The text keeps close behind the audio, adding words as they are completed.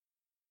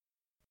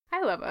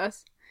I love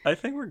us. I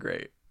think we're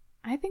great.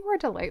 I think we're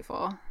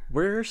delightful.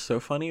 We're so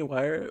funny.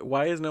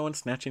 Why is no one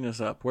snatching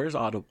us up? Where's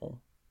Audible?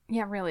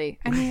 Yeah, really.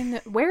 I mean,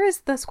 where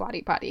is the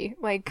Squatty Potty?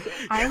 Like,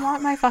 I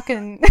want my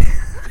fucking...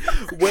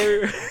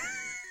 Where?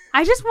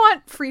 I just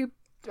want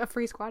a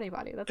free Squatty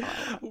Potty. That's all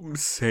I want.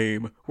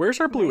 Same. Where's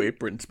our Blue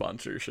Apron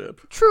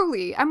sponsorship?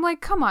 Truly. I'm like,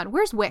 come on.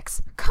 Where's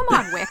Wix? Come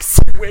on, Wix.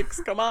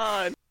 Wix, come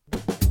on.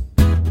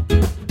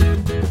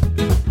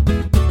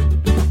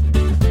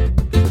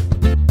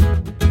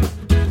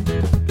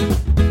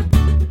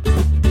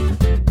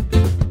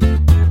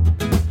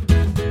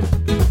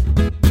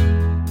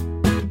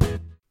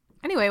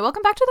 Anyway,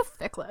 welcome back to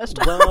the Fic List.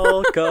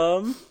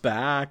 Welcome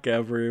back,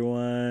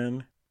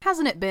 everyone.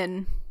 Hasn't it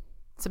been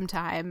some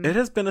time? It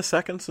has been a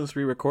second since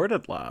we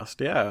recorded last,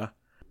 yeah.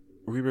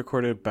 We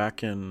recorded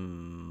back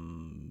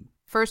in...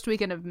 first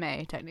weekend of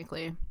May,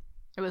 technically.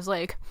 It was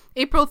like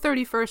April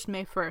 31st,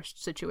 May 1st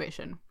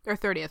situation. Or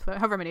 30th,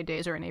 however many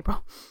days are in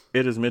April.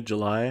 It is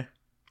mid-July.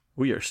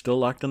 We are still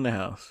locked in the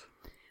house.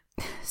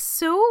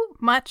 So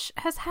much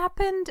has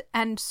happened,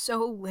 and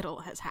so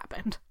little has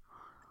happened.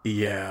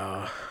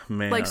 Yeah,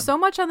 man. Like, so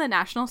much on the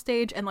national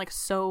stage, and, like,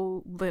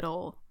 so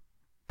little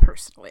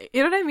personally.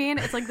 You know what I mean?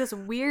 It's like this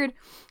weird,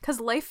 because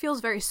life feels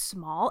very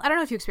small. I don't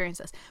know if you experienced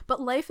this, but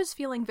life is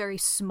feeling very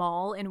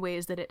small in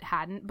ways that it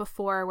hadn't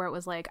before, where it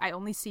was like, I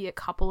only see a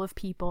couple of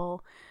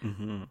people.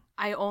 Mm-hmm.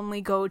 I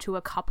only go to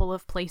a couple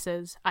of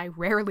places. I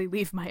rarely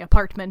leave my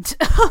apartment.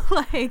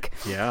 Like,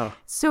 yeah.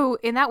 So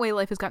in that way,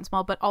 life has gotten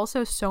small, but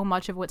also so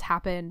much of what's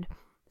happened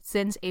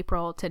since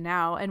April to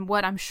now, and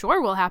what I'm sure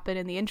will happen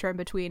in the interim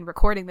between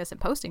recording this and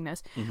posting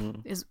this,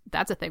 is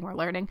that's a thing we're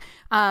learning,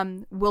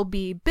 will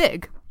be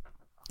big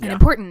and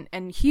important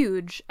and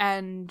huge.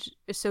 And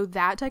so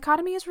that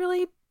dichotomy is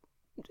really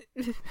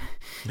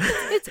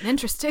it's an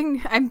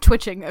interesting. I'm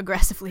twitching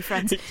aggressively,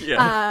 friends.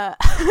 Yeah.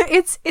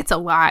 It's a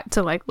lot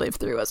to like live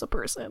through as a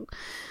person.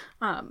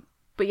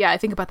 But yeah, I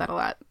think about that a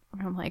lot.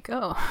 I'm like,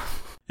 oh.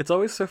 It's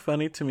always so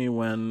funny to me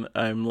when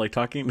I'm like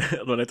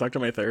when I talk to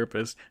my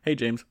therapist. Hey,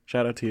 James,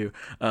 shout out to you.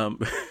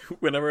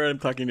 Whenever I'm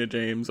talking to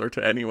James or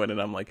to anyone, and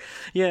I'm like,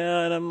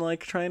 yeah, and I'm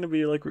like trying to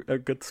be like a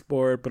good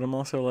sport, but I'm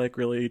also like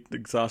really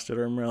exhausted,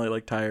 or I'm really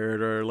like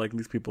tired, or like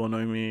these people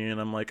annoy me, and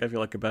I'm like, I feel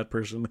like a bad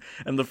person.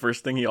 And the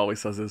first thing he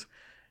always says is,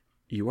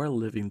 "You are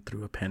living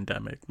through a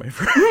pandemic, my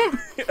friend."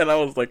 And I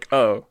was like,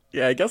 oh,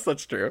 yeah, I guess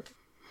that's true.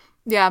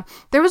 Yeah,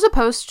 there was a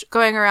post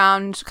going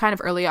around kind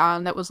of early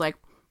on that was like,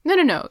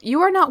 no,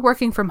 you are not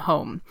working from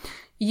home.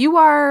 You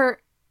are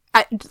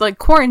like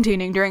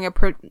quarantining during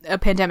a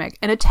pandemic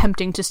and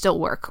attempting to still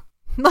work.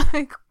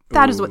 Like,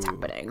 that is what's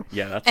happening.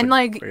 Yeah, that's and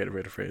a great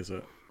way to phrase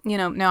it. You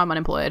know, now I'm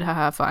unemployed.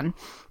 Haha, fun.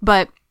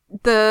 But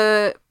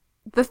the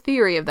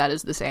theory of that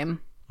is the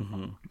same.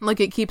 Mm-hmm. Like,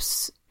 it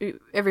keeps,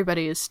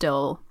 everybody is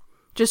still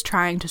just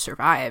trying to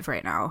survive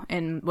right now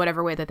in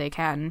whatever way that they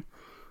can.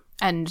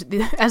 And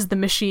as the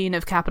machine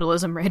of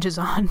capitalism rages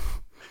on.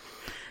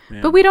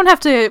 Man. But we don't have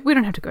to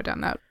go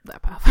down that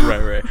path.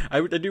 Right.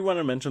 I do want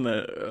to mention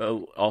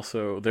that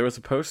also there was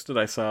a post that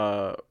I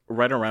saw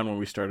right around when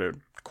we started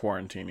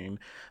quarantining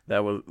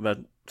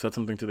that said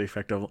something to the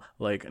effect of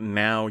like,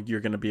 now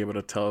you're going to be able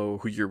to tell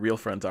who your real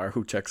friends are,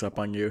 who checks up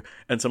on you.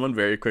 And someone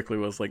very quickly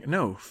was like,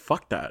 no,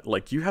 fuck that.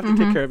 Like, you have to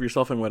take care of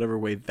yourself in whatever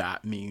way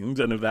that means.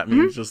 And if that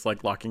means just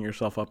like locking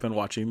yourself up and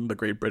watching the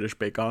Great British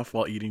Bake Off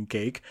while eating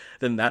cake,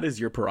 then that is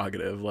your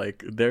prerogative.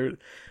 Like,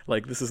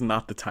 this is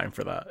not the time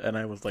for that. And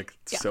I was like,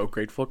 so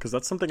grateful, because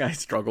that's something I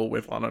struggle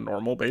with on a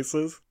normal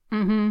basis.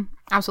 Mm-hmm.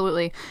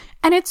 Absolutely.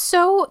 And that's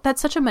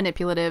such a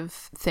manipulative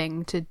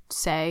thing to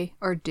say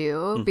or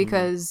do,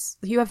 because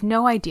you have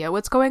no idea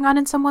what's going on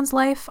in someone's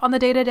life on the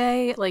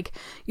day-to-day. Like,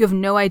 you have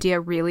no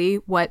idea really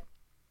what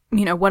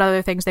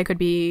other things they could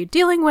be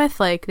dealing with.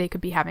 Like, they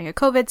could be having a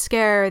COVID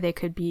scare, they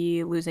could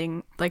be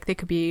they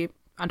could be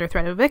under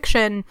threat of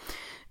eviction,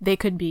 they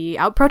could be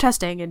out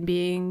protesting and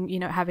being,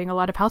 having a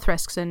lot of health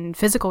risks and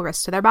physical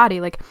risks to their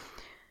body. Like,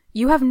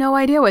 you have no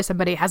idea why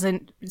somebody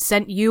hasn't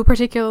sent you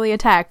particularly a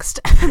text.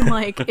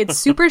 Like, it's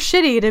super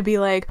shitty to be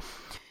like,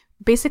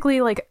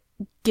 basically like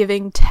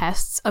giving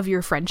tests of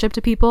your friendship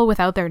to people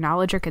without their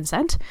knowledge or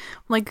consent.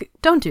 Like,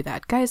 don't do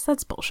that, guys.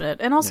 That's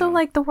bullshit. And also,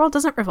 like, the world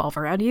doesn't revolve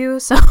around you.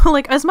 So,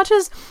 like, as much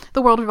as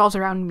the world revolves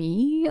around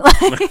me,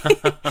 like,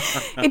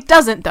 it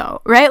doesn't,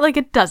 though, right? Like,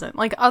 it doesn't.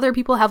 Like, other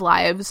people have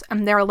lives,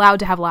 and they're allowed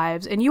to have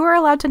lives, and you are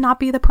allowed to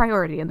not be the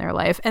priority in their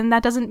life. And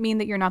that doesn't mean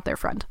that you're not their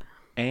friend.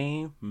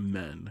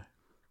 Amen.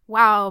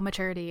 Wow,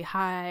 maturity,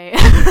 hi.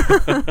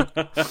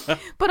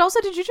 But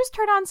also, did you just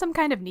turn on some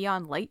kind of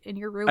neon light in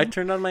your room? I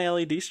turned on my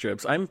LED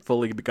strips. I'm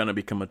fully gonna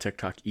become a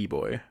TikTok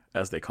e-boy,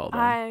 as they call them.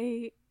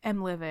 I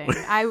am living.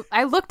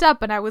 I looked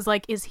up and I was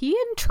like, is he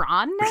in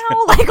Tron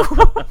now? Like,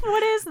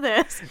 what is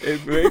this?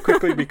 It very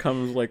quickly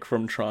becomes like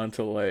from Tron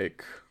to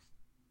like,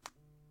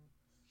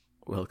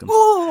 welcome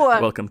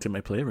to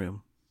my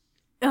playroom.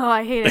 Oh,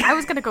 I hate it. I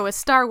was going to go with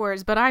Star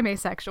Wars, but I'm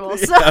asexual.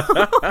 So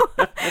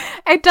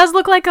it does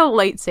look like a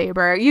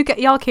lightsaber.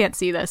 Y'all can't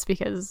see this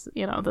because,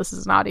 this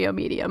is an audio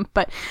medium.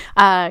 But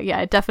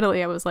yeah,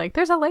 definitely I was like,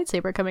 there's a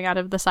lightsaber coming out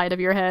of the side of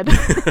your head.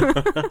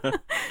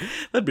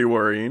 That'd be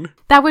worrying.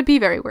 That would be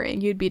very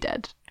worrying. You'd be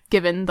dead,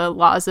 given the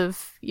laws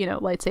of,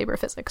 lightsaber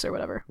physics or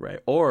whatever. Right.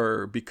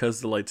 Or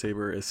because the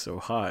lightsaber is so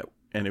hot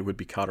and it would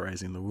be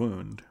cauterizing the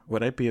wound,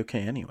 would I be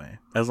okay anyway?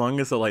 As long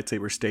as the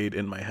lightsaber stayed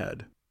in my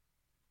head.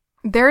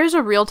 There is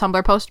a real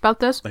Tumblr post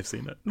about this. I've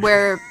seen it.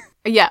 Where,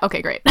 yeah,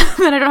 okay, great.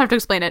 Then I don't have to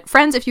explain it.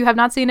 Friends, if you have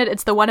not seen it,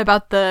 it's the one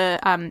about the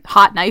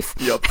hot knife.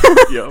 Yep.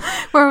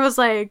 Where it was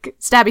like,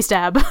 stabby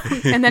stab.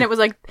 And then it was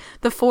like,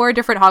 the 4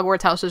 different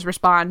Hogwarts houses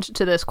respond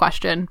to this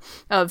question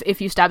of,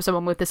 if you stab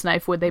someone with this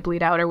knife, would they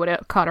bleed out or would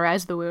it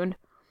cauterize the wound?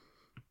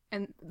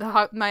 And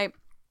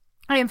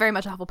I am very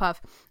much a Hufflepuff,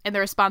 and the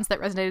response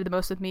that resonated the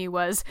most with me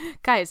was,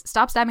 guys,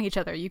 stop stabbing each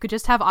other. You could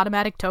just have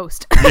automatic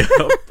toast.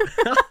 Yep.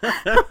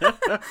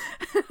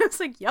 It's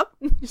like, yep,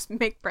 just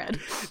make bread.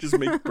 Just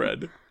make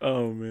bread.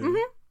 Oh, man.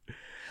 Mm-hmm.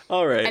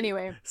 All right.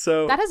 Anyway,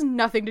 so that has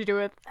nothing to do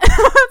with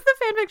the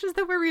fan fictions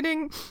that we're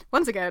reading.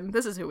 Once again,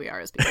 this is who we are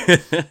as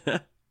people.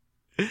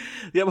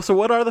 Yeah, so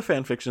what are the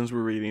fan fictions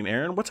we're reading,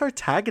 Erin? What's our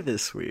tag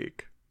this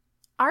week?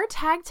 Our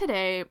tag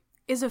today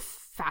is a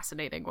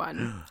fascinating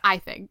one, I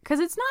think, because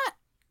it's not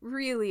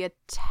really a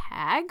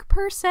tag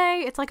per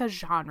se. It's like a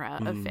genre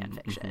of fan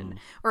fiction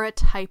or a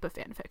type of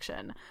fan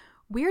fiction.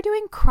 We're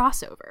doing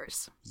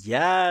crossovers.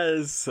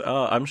 Yes.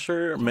 I'm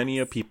sure many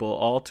of people,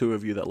 all 2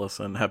 of you that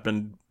listen, have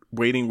been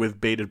waiting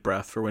with bated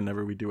breath for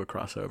whenever we do a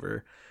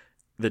crossover.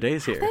 The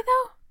day's here. Have they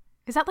though?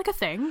 Is that like a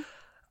thing?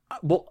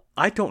 Well,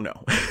 I don't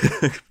know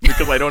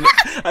because I don't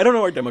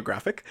know our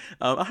demographic.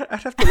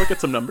 I'd have to look at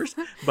some numbers.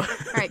 But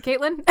all right,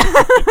 Caitlin.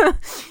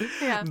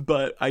 Yeah.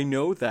 But I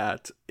know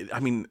that, I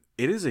mean,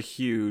 it is a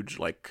huge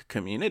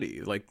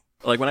community. Like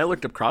when I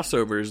looked up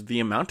crossovers, the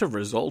amount of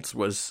results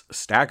was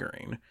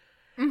staggering.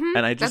 Mm-hmm,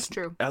 and that's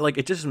true.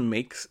 It just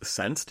makes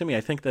sense to me.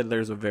 I think that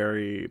there's a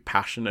very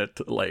passionate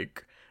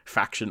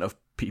faction of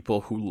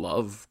people who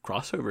love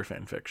crossover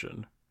fan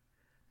fiction,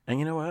 and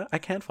you know what? I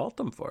can't fault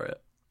them for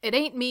it. It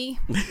ain't me,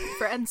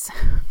 friends.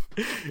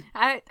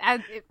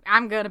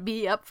 I'm gonna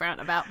be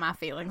upfront about my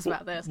feelings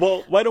about this.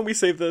 Well, why don't we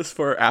save this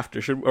for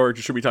after? Should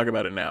we talk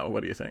about it now?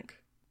 What do you think?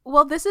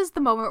 Well, this is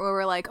the moment where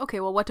we're like, okay,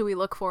 well, what do we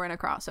look for in a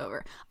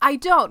crossover? I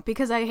don't,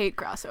 because I hate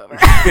crossover.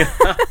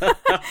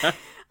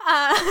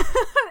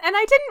 And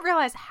I didn't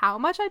realize how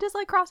much I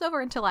dislike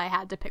crossover until I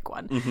had to pick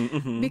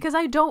one. Because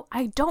I don't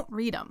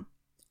read them,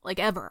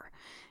 ever.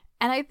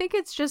 And I think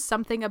it's just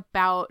something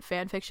about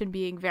fan fiction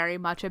being very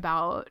much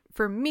about,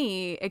 for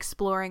me,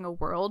 exploring a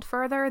world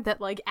further, that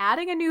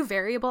adding a new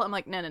variable, I'm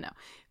like,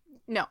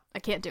 no, I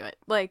can't do it.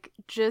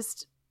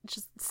 Just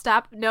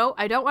stop. No,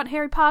 I don't want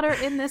Harry Potter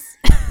in this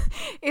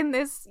in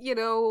this,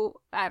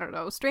 I don't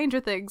know, Stranger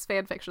Things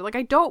fan fiction.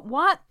 I don't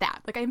want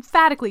that. I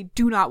emphatically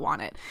do not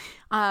want it.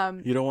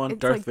 You don't want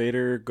Darth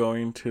Vader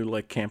going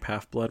to Camp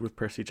Half-Blood with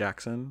Percy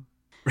Jackson?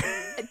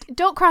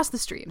 Don't cross the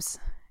streams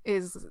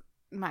is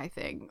my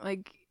thing.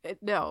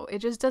 No, it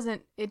just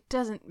doesn't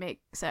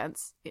make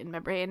sense in my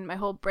brain. My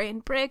whole brain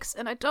breaks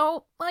and I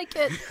don't like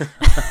it.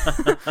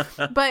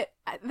 But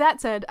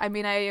that said, I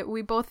mean, I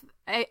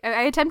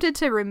attempted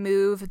to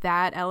remove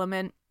that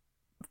element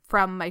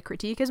from my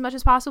critique as much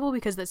as possible,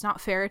 because it's not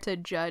fair to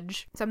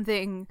judge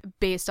something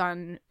based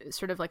on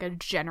sort of a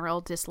general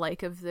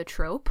dislike of the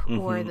trope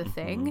or the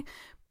thing.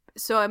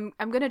 So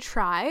I'm gonna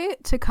try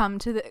to come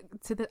to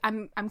the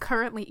I'm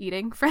currently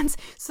eating, friends,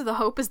 so the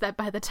hope is that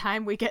by the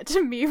time we get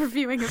to me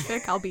reviewing a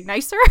fic, I'll be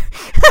nicer.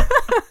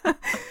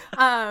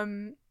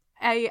 I'm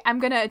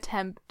gonna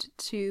attempt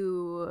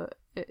to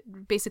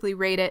basically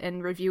rate it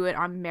and review it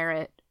on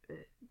merit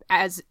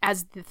as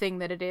the thing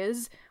that it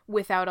is,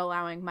 without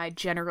allowing my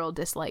general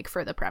dislike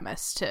for the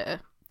premise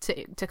to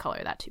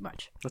color that too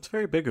much. That's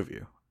very big of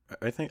you.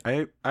 I think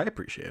I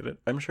appreciate it.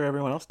 I'm sure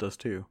everyone else does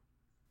too.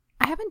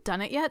 I haven't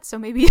done it yet, so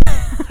maybe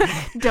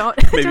don't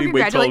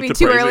congratulate me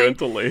too early.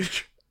 Until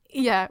late.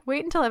 Yeah,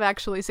 wait until I've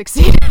actually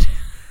succeeded.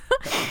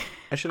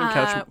 I shouldn't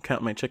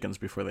count my chickens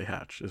before they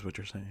hatch, is what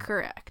you're saying.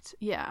 Correct.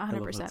 Yeah,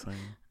 100%. Saying.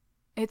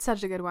 It's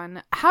such a good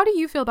one. How do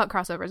you feel about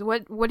crossovers?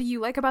 What do you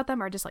like about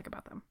them or dislike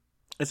about them?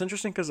 It's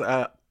interesting because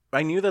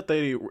I knew that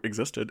they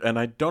existed, and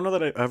I don't know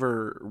that I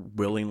ever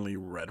willingly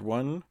read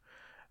one.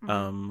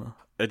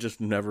 It just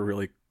never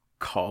really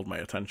called my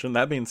attention.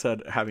 That being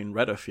said, having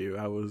read a few,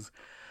 I was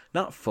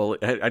not fully.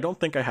 I don't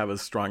think I have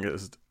as strong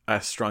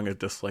a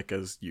dislike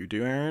as you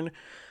do, Erin.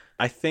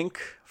 I think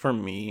for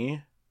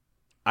me,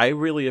 I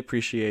really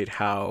appreciate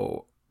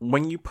how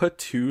when you put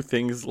 2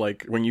 things,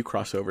 when you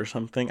cross over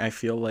something, I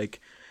feel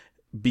like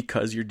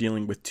because you're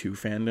dealing with 2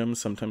 fandoms,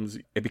 sometimes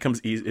it becomes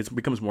easy. It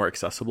becomes more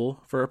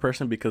accessible for a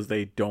person because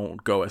they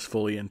don't go as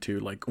fully into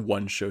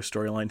one show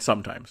storyline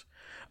sometimes.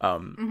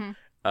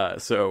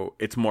 So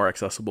it's more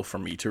accessible for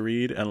me to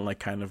read and like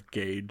kind of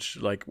gauge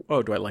like,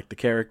 oh, do I like the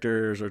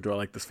characters or do I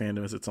like this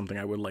fandom? Is it something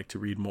I would like to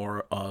read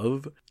more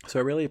of? So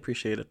I really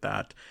appreciated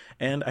that.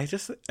 And I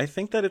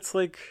think that it's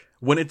like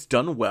when it's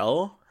done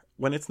well,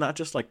 when it's not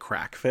just like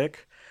crack fic,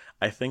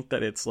 I think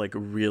that it's like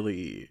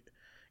really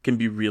can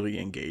be really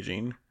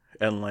engaging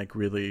and like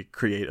really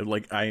creative.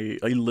 Like I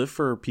live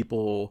for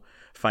people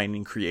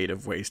finding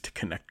creative ways to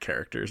connect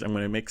characters. And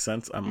when it makes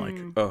sense, I'm like,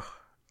 oh,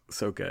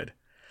 so good.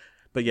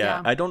 But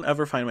yeah, I don't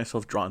ever find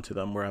myself drawn to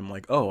them where I'm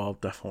like, oh, I'll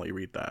definitely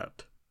read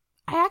that.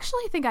 I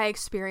actually think I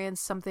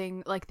experienced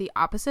something like the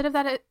opposite of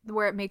that,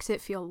 where it makes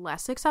it feel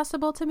less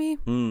accessible to me,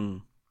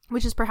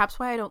 which is perhaps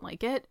why I don't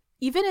like it.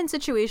 Even in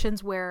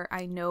situations where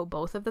I know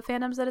both of the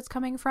fandoms that it's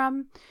coming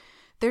from,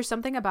 there's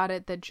something about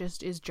it that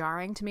just is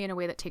jarring to me in a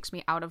way that takes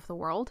me out of the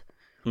world.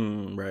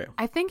 Right.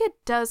 I think it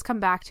does come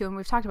back to, and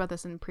we've talked about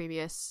this in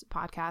previous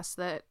podcasts,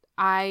 that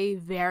I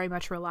very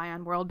much rely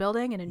on world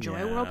building and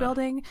enjoy world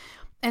building.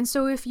 And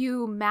so if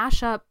you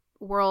mash up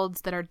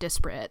worlds that are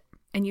disparate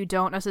and you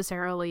don't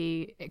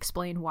necessarily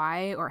explain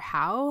why or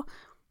how,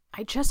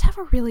 I just have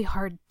a really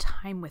hard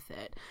time with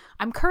it.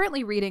 I'm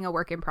currently reading a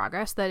work in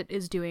progress that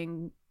is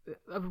doing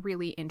a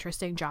really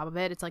interesting job of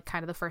it. It's like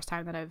kind of the first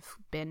time that I've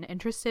been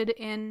interested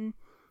in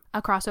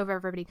a crossover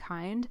of every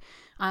kind,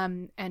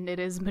 and it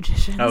is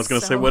magicians. I was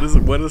gonna say, what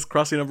is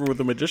crossing over with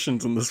the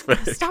magicians in this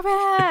fic? Stop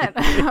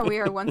it! We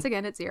are once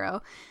again at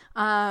 0.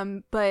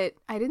 But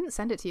I didn't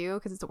send it to you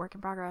because it's a work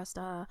in progress.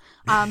 But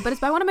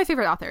it's by one of my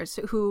favorite authors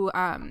who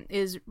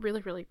is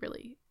really, really,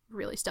 really,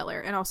 really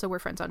stellar, and also we're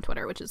friends on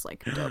Twitter, which is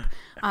like dope.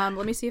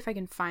 Let me see if I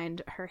can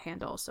find her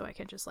handle so I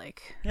can just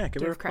like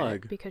give her a credit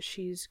plug, because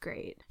she's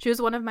great. She was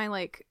one of my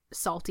like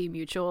salty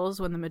mutuals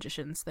when the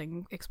magicians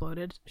thing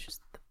exploded. She's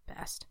the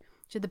best.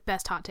 She had the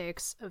best hot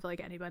takes of like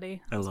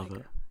anybody. I love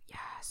it.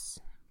 Yes,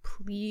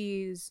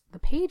 please. The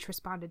page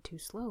responded too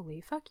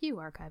slowly. Fuck you,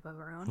 Archive of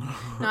Our Own.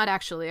 Not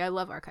actually. I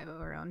love Archive of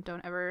Our Own.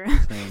 Don't ever.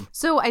 Same.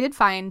 So I did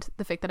find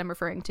the fic that I'm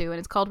referring to, and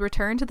it's called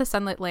Return to the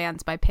Sunlit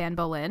Lands by Pan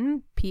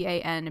Bolin,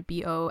 Panboleyn,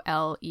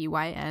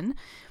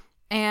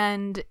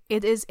 and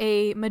it is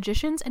a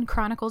Magicians and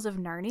Chronicles of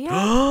Narnia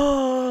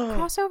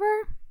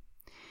crossover.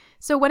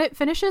 So when it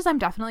finishes, I'm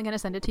definitely going to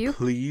send it to you.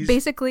 Please,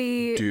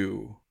 basically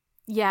do.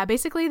 Yeah,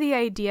 basically the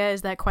idea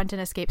is that Quentin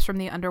escapes from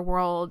the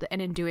underworld and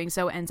in doing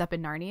so ends up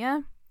in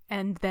Narnia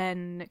and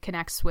then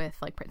connects with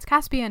like Prince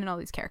Caspian and all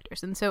these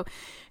characters. And so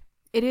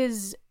it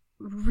is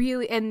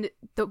really, and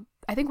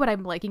I think what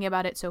I'm liking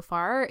about it so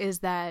far is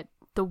that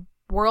the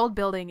world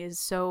building is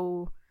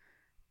so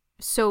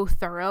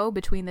thorough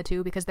between the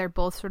two because they're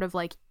both sort of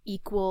like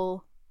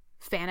equal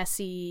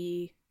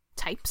fantasy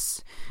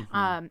types,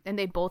 and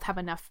they both have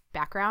enough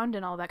background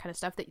and all that kind of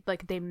stuff that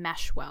like they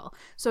mesh well.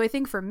 So I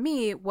think for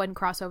me, when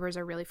crossovers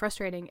are really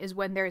frustrating is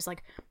when there's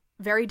like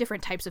very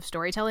different types of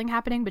storytelling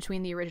happening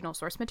between the original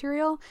source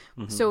material,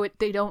 so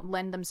they don't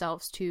lend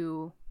themselves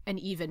to an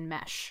even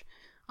mesh.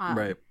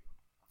 Right.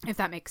 If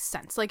that makes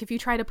sense. Like if you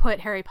try to put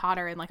Harry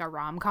Potter in like a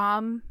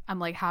rom-com, I'm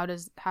like, how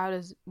does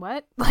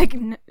what? Like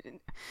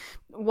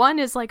one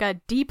is like a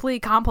deeply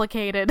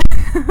complicated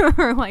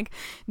or like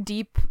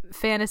deep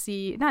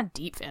fantasy, not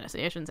deep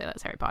fantasy. I shouldn't say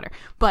that's Harry Potter,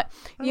 but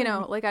you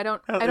know, like I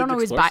don't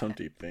always buy some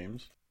deep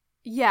themes.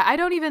 Yeah, I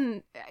don't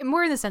even,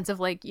 more in the sense of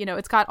like, you know,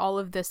 it's got all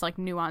of this like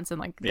nuance and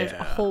like there's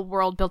a whole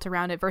world built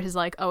around it versus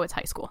like, oh, it's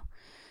high school.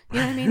 You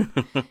know what I mean?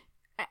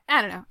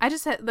 I don't know. I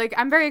just like,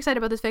 I'm very excited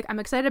about this fic. I'm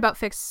excited about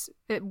fics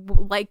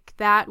like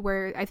that,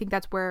 where I think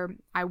that's where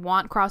I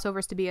want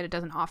crossovers to be, and it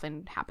doesn't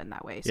often happen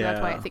that way. So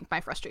that's why I think my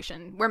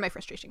frustration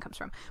comes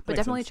from. But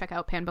definitely check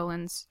out Pan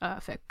Bolin's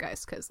fic,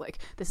 guys, because like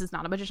this is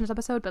not a Magicians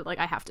episode, but like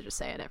I have to just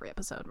say it every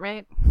episode,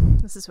 right?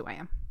 This is who I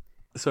am.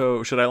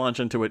 So should I launch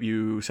into what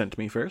you sent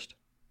me first?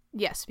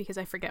 Yes, because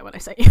I forget what I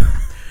sent you.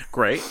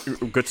 Great.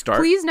 Good start.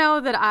 Please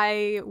know that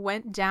I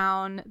went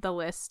down the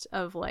list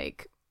of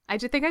like, I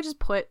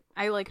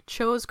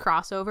chose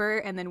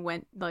crossover and then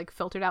went like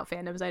filtered out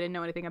fandoms I didn't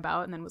know anything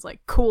about and then was like,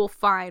 cool,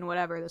 fine,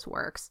 whatever, this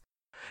works.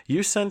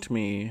 You sent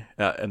me,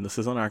 and this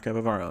is on Archive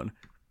of Our Own,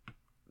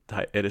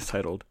 it is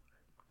titled,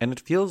 And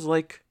It Feels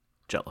Like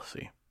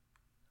Jealousy.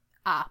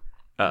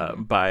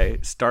 By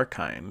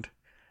Starkind.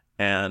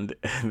 And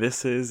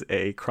this is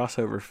a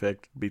crossover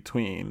fic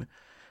between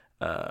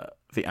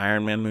the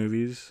Iron Man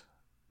movies,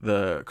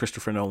 the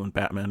Christopher Nolan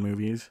Batman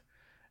movies,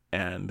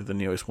 and the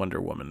newest Wonder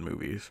Woman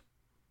movies.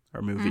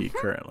 Or movie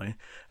currently,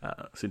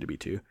 soon to be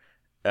 2.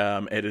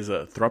 It is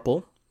a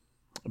throuple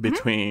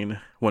between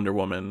Wonder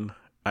Woman,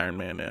 Iron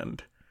Man,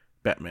 and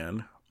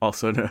Batman.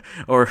 Also,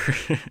 or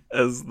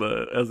as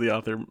the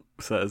author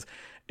says,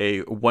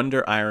 a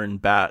Wonder Iron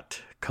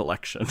Bat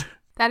collection.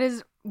 That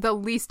is the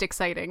least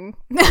exciting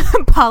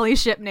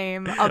polyship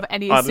name of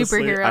any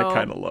Honestly, superhero. I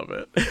kind of love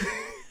it.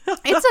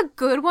 It's a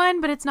good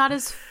one, but it's not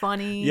as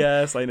funny.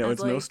 Yes, I know.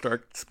 It's like, no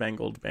Star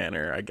Spangled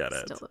Banner. I get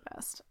it. Still the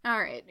best. All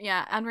right.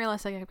 Yeah.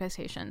 Unrealistic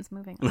expectations.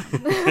 Moving on.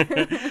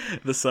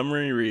 The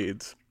summary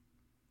reads,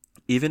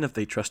 even if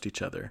they trust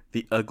each other,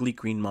 the ugly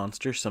green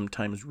monster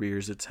sometimes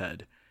rears its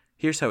head.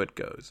 Here's how it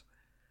goes.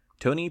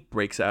 Tony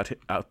breaks out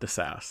the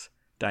sass.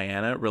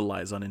 Diana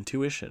relies on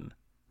intuition.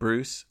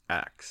 Bruce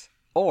acts.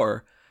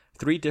 Or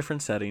 3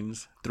 different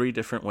settings, 3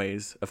 different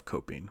ways of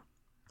coping.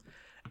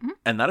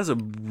 And that is a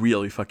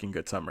really fucking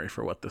good summary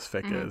for what this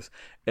fic is.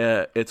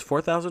 It's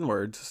 4,000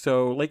 words,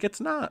 so like it's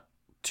not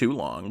too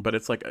long, but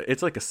it's like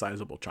a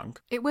sizable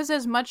chunk. It was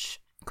as much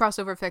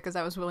crossover fic as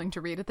I was willing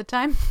to read at the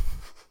time.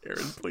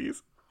 Aaron,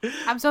 please.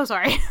 I'm so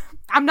sorry.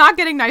 I'm not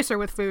getting nicer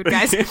with food,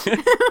 guys.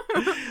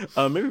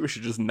 Maybe we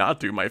should just not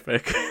do my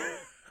fic.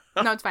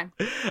 No, it's fine.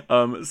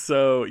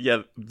 So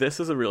yeah, this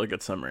is a really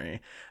good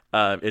summary.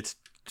 It's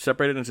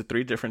separated into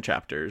 3 different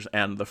chapters,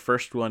 and the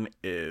first one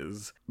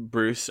is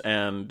Bruce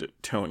and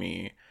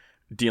Tony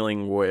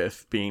dealing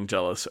with being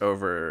jealous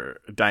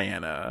over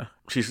Diana.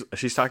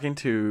 She's talking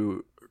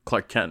to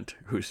Clark Kent,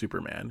 who's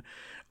Superman,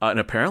 and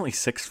apparently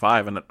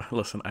 6'5". And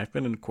listen, I've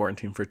been in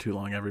quarantine for too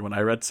long, everyone.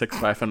 I read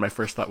 6'5", and my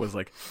first thought was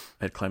like,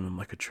 I'd climb him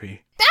like a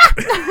tree.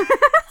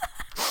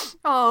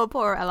 Oh,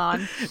 poor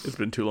Elon. It's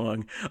been too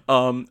long.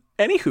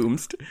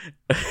 Anywhomst.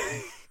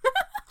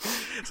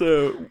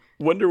 So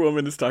Wonder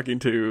Woman is talking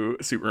to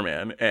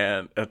Superman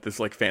and at this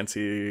like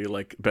fancy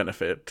like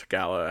benefit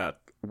gala at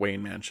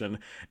Wayne Mansion,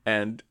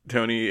 and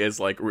Tony is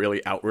like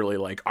outwardly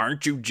like,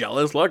 aren't you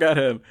jealous? Look at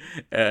him.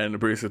 And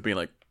Bruce is being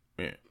like,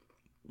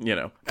 you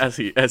know, as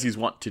he's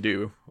wont to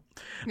do.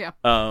 Yeah.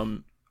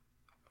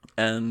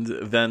 And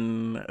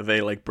then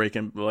they like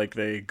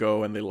they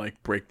go and they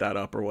like break that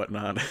up or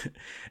whatnot.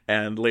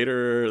 And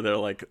later they're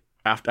like,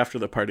 after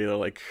the party, they're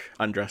like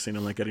undressing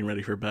and like getting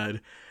ready for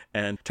bed.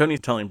 And Tony's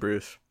telling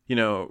Bruce, you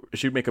know,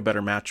 she'd make a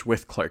better match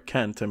with Clark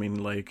Kent. I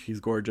mean, like, he's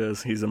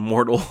gorgeous. He's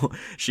immortal.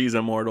 She's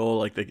immortal.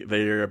 Like,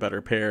 they're a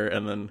better pair.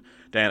 And then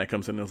Diana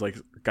comes in and is like,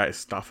 guys,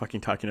 stop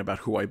fucking talking about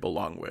who I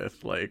belong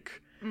with.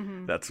 Like,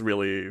 that's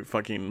really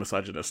fucking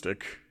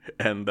misogynistic.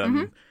 And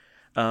then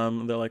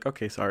they're like,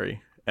 okay,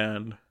 sorry.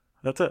 And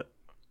that's it.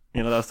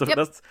 You know, that's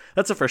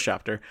the first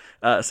chapter.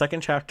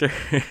 Second chapter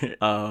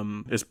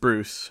is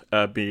Bruce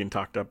being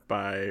talked up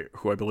by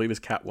who I believe is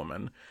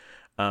Catwoman.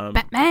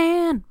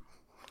 Batman!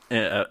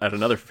 At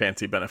another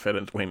fancy benefit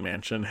in Wayne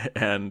Mansion,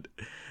 and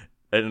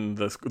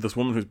this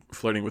woman who's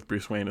flirting with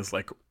Bruce Wayne is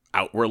like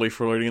outwardly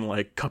flirting,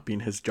 like cupping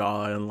his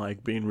jaw and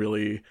like being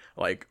really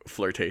like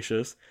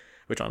flirtatious,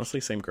 which honestly,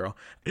 same girl.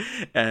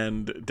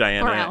 And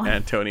Diana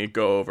and Tony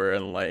go over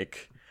and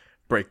like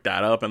break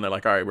that up, and they're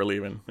like, all right, we're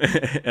leaving.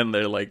 And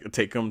they're like,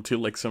 take him to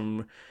like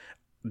some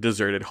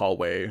deserted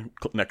hallway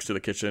next to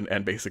the kitchen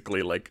and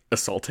basically like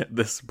assault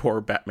this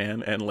poor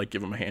Batman and like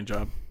give him a hand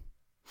job.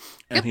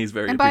 And he's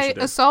very appreciative. And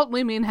by assault,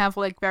 we mean have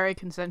like very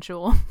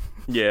consensual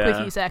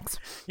quickie sex.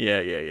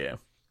 Yeah.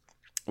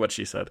 What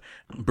she said.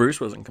 Bruce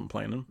wasn't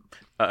complaining.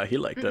 He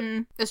liked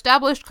it.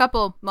 Established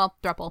couple, well,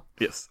 throuple.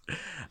 Yes.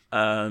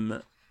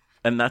 And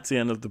that's the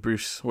end of the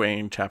Bruce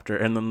Wayne chapter.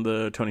 And then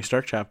the Tony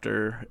Stark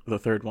chapter, the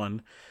third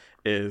one,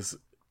 is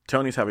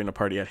Tony's having a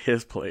party at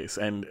his place,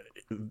 and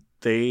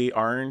they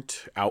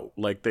aren't out,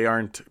 like they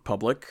aren't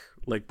public,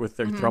 like with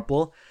their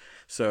throuple.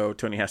 So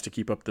Tony has to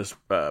keep up this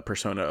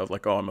persona of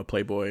like, oh, I'm a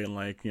playboy and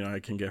like, you know,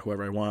 I can get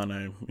whoever I want.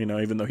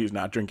 Even though he's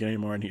not drinking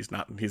anymore and he's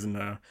in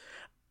a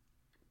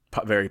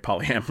very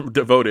committed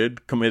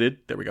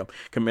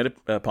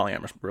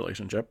polyamorous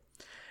relationship.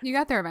 You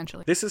got there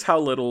eventually. This is how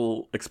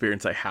little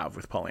experience I have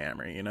with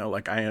polyamory, you know,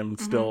 like I am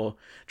still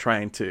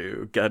trying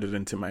to get it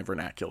into my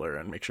vernacular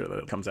and make sure that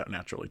it comes out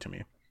naturally to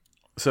me.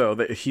 So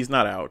he's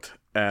not out,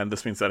 and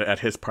this means that at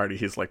his party,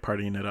 he's like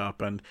partying it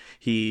up, and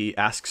he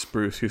asks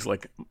Bruce, who's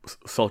like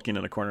sulking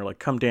in a corner, like,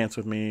 come dance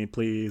with me,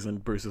 please.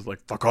 And Bruce is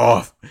like, fuck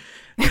off.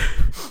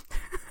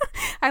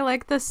 I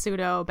like the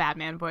pseudo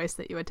Batman voice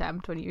that you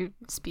attempt when you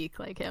speak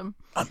like him.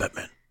 I'm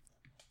Batman.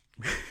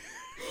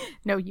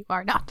 No, you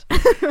are not.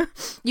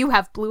 You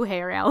have blue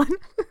hair, Alan.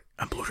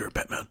 I'm blue hair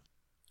Batman.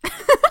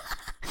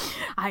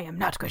 I am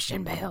not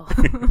Christian Bale.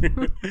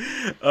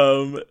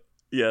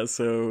 Yeah,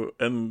 so,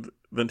 and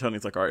then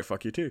Tony's like, all right,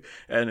 fuck you too.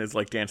 And is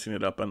like dancing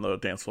it up on the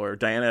dance floor.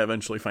 Diana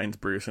eventually finds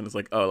Bruce and is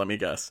like, oh, let me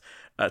guess.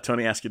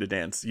 Tony asked you to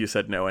dance. You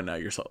said no, and now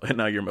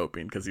you're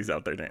moping because he's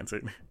out there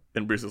dancing.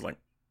 And Bruce is like,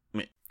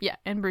 meh. Yeah,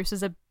 and Bruce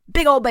is a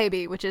big old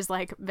baby, which is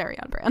like very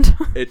on brand.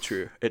 It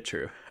true.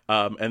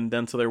 And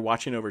then so they're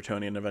watching over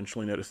Tony and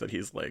eventually notice that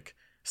he's like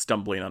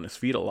stumbling on his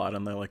feet a lot.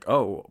 And they're like,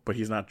 oh, but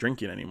he's not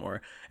drinking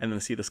anymore. And then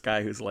see this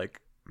guy who's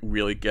like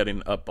really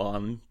getting up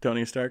on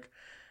Tony Stark.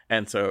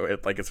 And so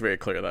it's very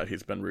clear that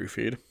he's been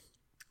roofied.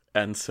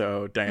 And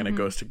so Diana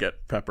goes to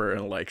get Pepper,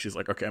 and like she's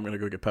like, okay, I'm gonna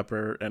go get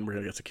Pepper, and we're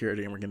gonna get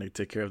security, and we're gonna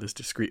take care of this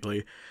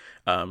discreetly.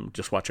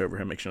 Just watch over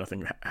him, make sure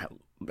nothing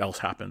else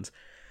happens.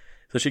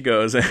 So she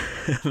goes, and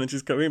then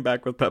she's coming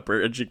back with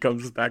Pepper, and she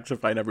comes back to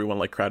find everyone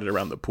like crowded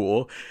around the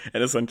pool,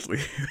 and essentially,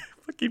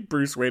 fucking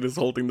Bruce Wayne is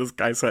holding this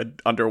guy's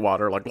head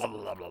underwater, like blah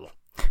blah blah blah.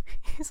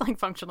 He's like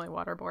functionally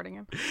waterboarding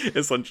him.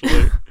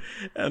 Essentially.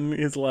 And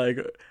he's like,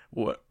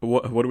 what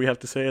do we have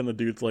to say? And the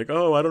dude's like,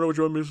 oh, I don't know what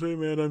you want me to say,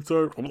 man. I'm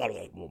sorry.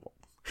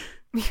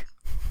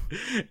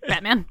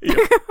 Batman. Yeah.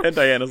 And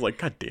Diana's like,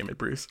 God damn it,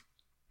 Bruce.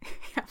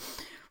 Yeah.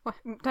 Well,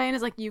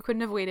 Diana's like, you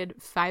couldn't have waited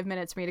 5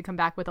 minutes for me to come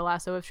back with a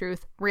lasso of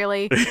truth.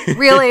 Really?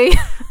 Really?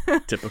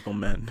 Typical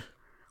men.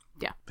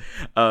 Yeah.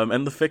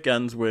 And the fic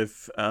ends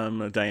with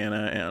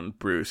Diana and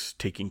Bruce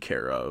taking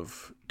care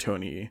of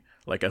Tony,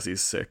 like as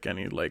he's sick and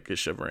he like is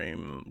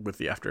shivering with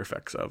the after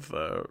effects of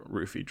the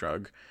roofie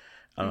drug.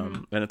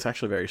 And it's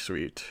actually very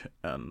sweet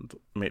and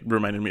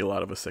reminded me a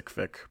lot of a sick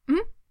fic.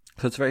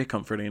 So it's very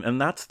comforting. And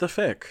that's the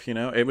fic, you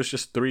know? It was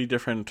just 3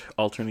 different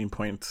alternating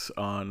points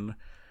on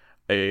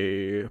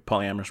a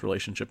polyamorous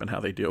relationship and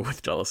how they deal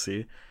with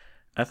jealousy.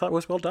 I thought it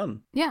was well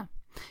done. Yeah.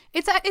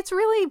 It's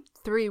really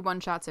 3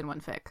 one-shots in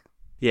one fic.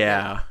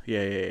 Yeah.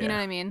 You know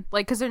what I mean?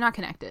 Like, because they're not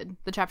connected.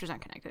 The chapters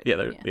aren't connected.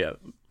 Yeah.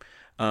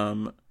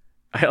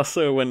 I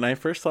also, when I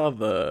first saw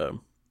the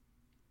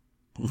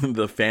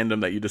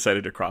fandom that you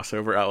decided to cross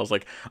over, I was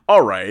like,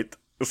 all right,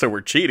 so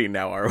we're cheating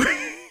now, are we?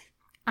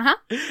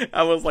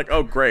 I was like,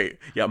 oh great,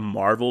 yeah,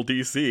 Marvel,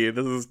 DC,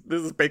 this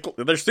is big,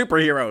 they're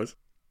superheroes.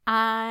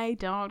 I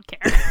don't care.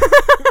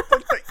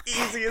 It's like the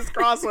easiest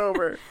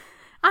crossover.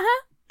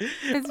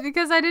 It's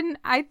because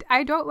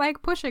I don't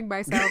like pushing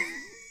myself.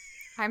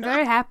 I'm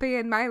very happy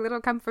in my little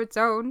comfort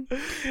zone.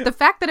 The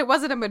fact that it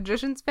wasn't a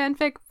Magician's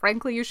fanfic,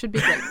 frankly, you should be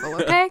grateful,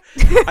 okay?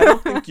 I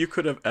don't think you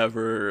could have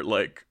ever,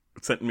 like,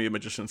 sent me a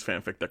Magician's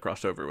fanfic that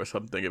crossed over with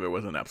something if it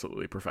wasn't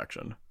absolutely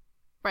perfection.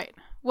 Right.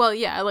 Well,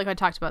 yeah, like I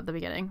talked about at the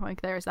beginning.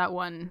 Like, there's that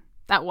one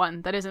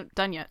that isn't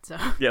done yet, so...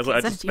 Yeah, so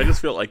I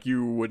just feel like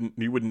you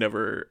would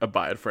never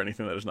abide for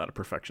anything that is not a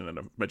perfection in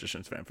a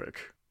Magician's fanfic.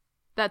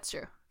 That's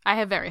true. I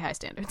have very high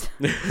standards.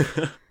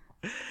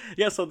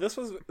 Yeah, so this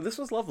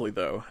was lovely,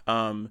 though.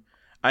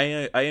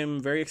 I am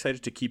very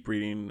excited to keep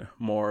reading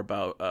more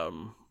about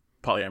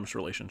polyamorous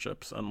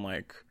relationships and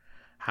like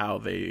how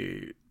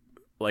they,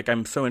 like,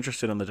 I'm so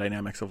interested in the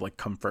dynamics of like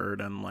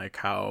comfort and like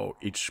how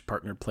each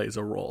partner plays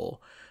a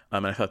role.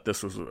 And I thought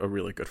this was a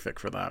really good fic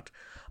for that.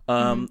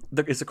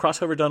 Is the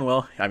crossover done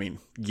well? I mean,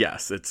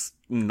 yes. It's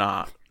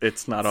not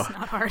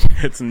hard.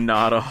 It's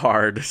not a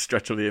hard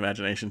stretch of the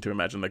imagination to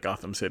imagine that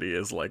Gotham City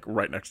is like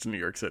right next to New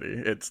York City.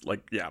 It's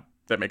like, yeah,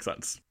 that makes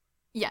sense.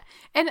 Yeah.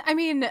 And I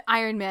mean,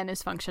 Iron Man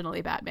is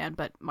functionally Batman,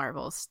 but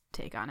Marvel's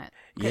take on it.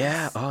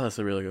 Yeah. Oh, that's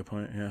a really good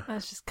point. Yeah.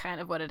 That's just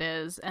kind of what it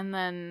is. And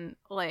then,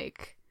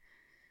 like,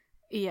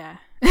 yeah.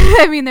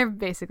 I mean, they're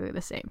basically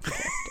the same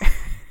character.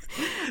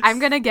 I'm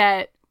going to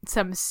get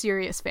some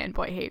serious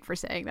fanboy hate for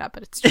saying that,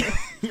 but it's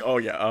true. Oh,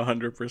 yeah.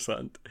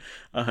 100%.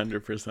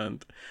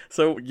 100%.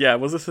 So, yeah,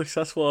 was it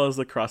successful as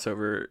the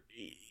crossover?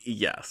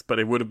 Yes. But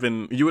you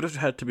would have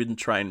had to been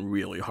trying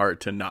really hard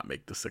to not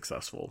make this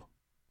successful.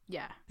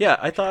 Yeah,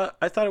 I thought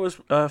it was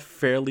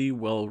fairly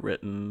well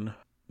written.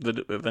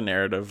 The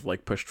narrative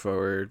like pushed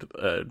forward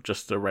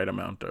just the right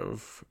amount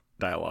of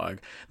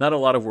dialogue. Not a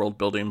lot of world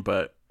building,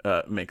 but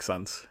makes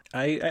sense.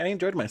 I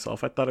enjoyed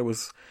myself. I thought it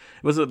was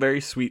a very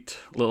sweet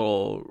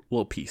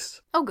little piece.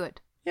 Oh,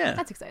 good. Yeah,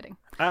 that's exciting.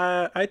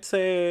 I'd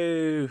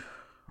say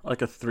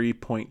like a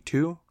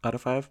 3.2 out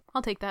of 5.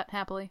 I'll take that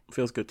happily.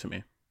 Feels good to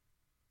me.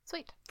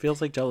 Sweet.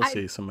 Feels like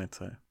jealousy, some might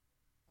say.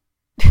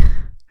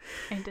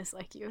 I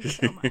dislike you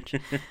so much.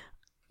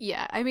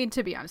 Yeah, I mean,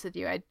 to be honest with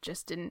you,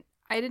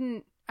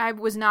 I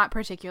was not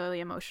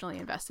particularly emotionally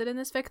invested in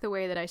this fic the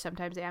way that I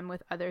sometimes am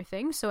with other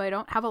things, so I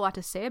don't have a lot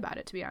to say about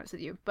it, to be honest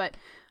with you. But,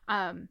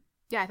 yeah,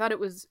 I thought it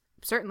was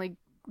certainly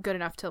good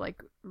enough to,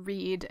 like,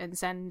 read and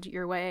send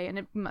your way, and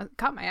it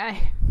caught my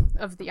eye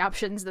of the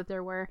options that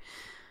there were.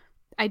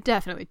 I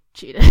definitely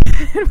cheated.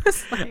 It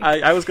was like...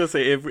 I was gonna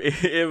say if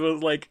it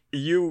was like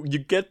you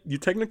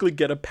technically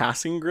get a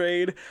passing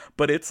grade,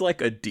 but it's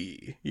like a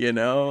D, you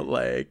know,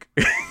 like.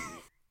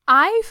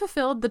 I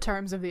fulfilled the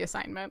terms of the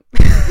assignment.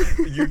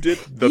 You did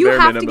the you bare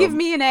have minimum. To give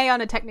me an A on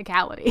a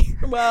technicality.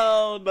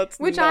 Well, that's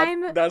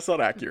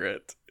not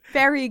accurate.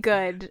 Very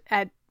good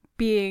at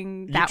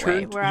being that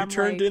way. You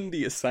turned in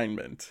the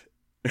assignment.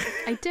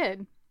 I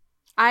did.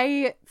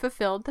 I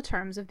fulfilled the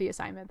terms of the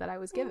assignment that I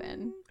was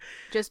given.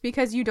 Just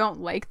because you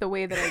don't like the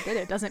way that I did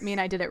it doesn't mean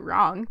I did it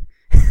wrong.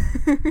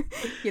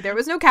 Yeah, there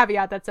was no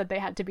caveat that said they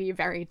had to be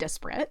very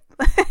disparate.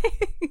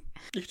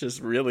 You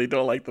just really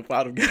don't like the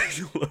thought of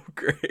getting a low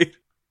grade.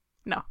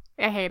 No,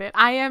 I hate it.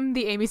 I am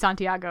the Amy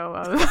Santiago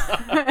of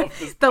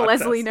the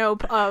Leslie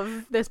Knope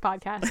of this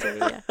podcast. So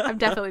yeah, I'm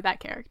definitely that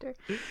character.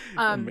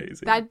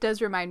 Amazing. That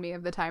does remind me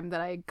of the time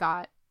that I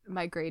got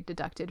my grade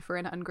deducted for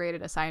an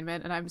ungraded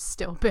assignment, and I'm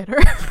still bitter.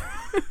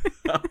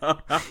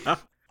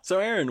 So,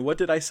 Erin, what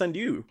did I send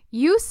you?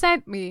 You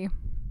sent me...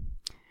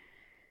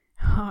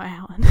 Oh,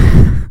 Alan.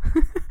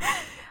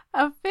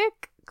 A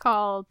fic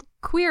called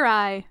Queer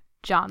Eye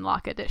John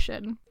Locke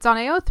Edition. It's on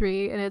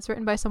AO3, and it's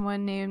written by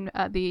someone named...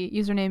 the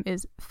username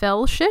is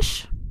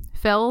Fellshish.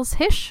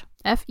 Fellshish.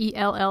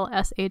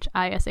 Fellshish.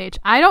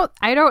 I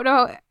don't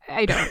know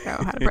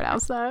how to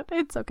pronounce that.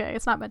 It's okay.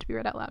 It's not meant to be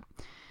read out loud.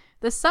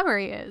 The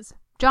summary is...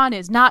 John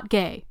is not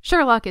gay.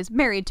 Sherlock is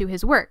married to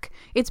his work.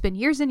 It's been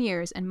years and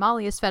years, and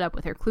Molly is fed up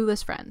with her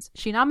clueless friends.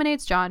 She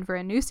nominates John for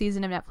a new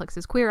season of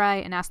Netflix's Queer Eye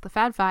and asks the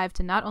Fad Five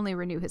to not only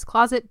renew his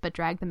closet, but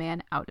drag the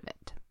man out of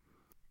it.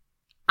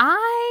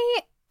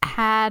 I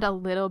had a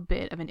little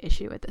bit of an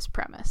issue with this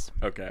premise.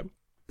 Okay.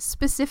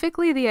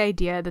 Specifically the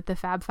idea that the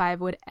Fab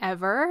Five would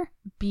ever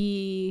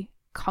be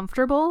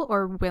comfortable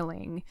or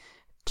willing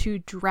to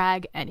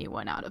drag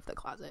anyone out of the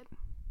closet.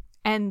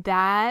 And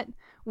that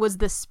was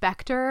the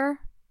specter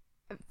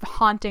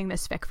haunting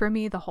this fic for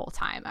me the whole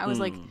time. I was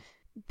like,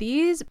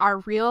 these are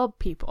real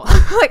people.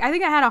 Like, I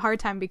think I had a hard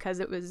time because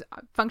it was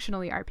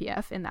functionally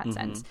RPF in that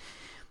sense.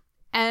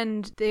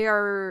 And they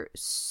are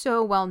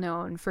so well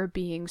known for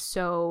being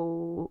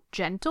so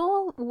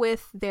gentle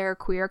with their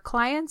queer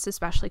clients,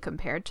 especially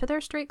compared to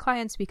their straight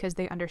clients, because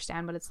they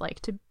understand what it's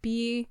like to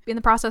be in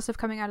the process of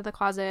coming out of the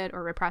closet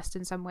or repressed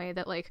in some way.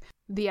 That, like,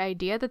 the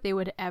idea that they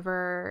would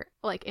ever,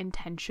 like,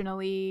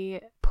 intentionally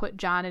put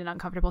John in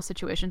uncomfortable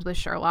situations with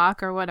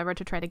Sherlock or whatever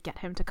to try to get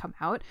him to come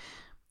out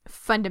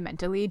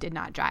fundamentally did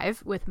not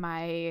jive with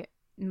my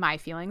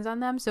feelings on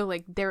them. So,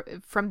 like, there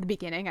from the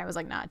beginning I was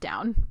like not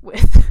down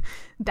with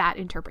that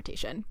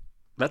interpretation.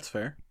 That's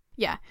fair.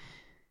 Yeah.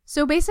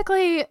 So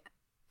basically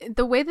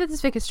the way that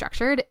this fic is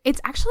structured, it's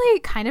actually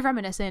kind of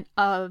reminiscent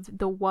of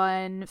the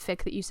one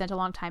fic that you sent a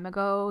long time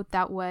ago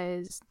that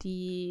was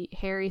the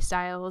Harry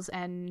Styles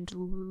and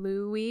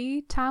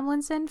Louis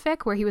Tomlinson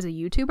fic where he was a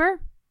YouTuber.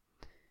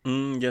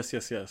 Yes.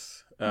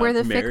 Where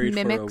the Married fic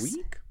mimics... for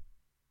a Week?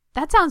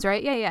 That sounds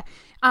right.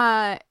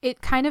 Yeah.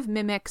 It kind of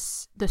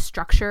mimics the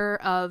structure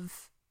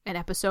of an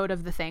episode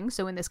of The Thing.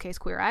 So in this case,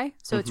 Queer Eye.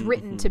 So it's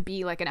written to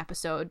be like an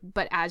episode,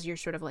 but as you're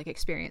sort of like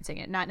experiencing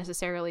it, not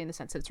necessarily in the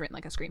sense that it's written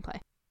like a screenplay.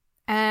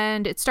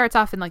 And it starts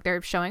off in like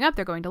they're showing up,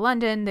 they're going to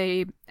London,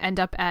 they end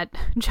up at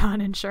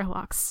John and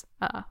Sherlock's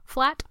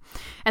flat,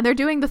 and they're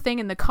doing the thing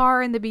in the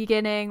car in the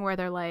beginning where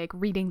they're like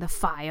reading the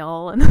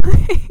file and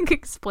like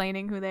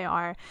explaining who they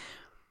are.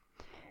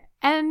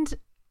 And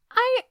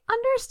I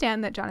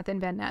understand that Jonathan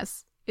Van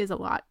Ness is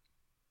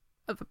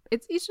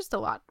he's just a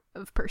lot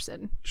of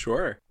person.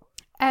 Sure.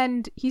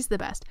 And he's the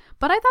best.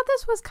 But I thought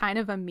this was kind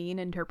of a mean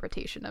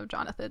interpretation of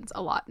Jonathan's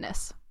a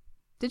lotness.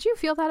 Did you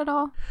feel that at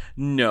all?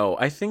 No,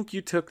 I think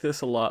you took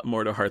this a lot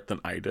more to heart than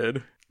I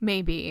did.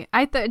 Maybe.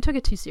 I took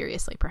it too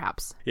seriously,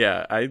 perhaps.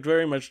 Yeah, I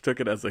very much took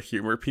it as a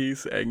humor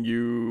piece, and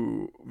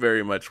you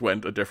very much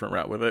went a different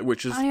route with it,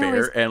 which is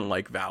fair and,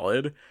 like,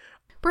 valid.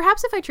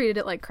 Perhaps if I treated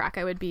it like crack,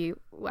 I would be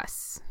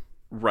less...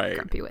 Right.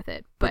 grumpy with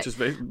it. But which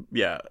is,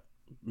 yeah,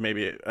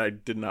 maybe I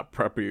did not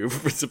prep you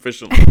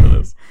sufficiently for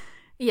this.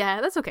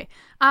 Yeah, that's okay.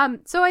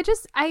 So I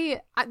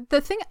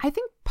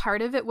think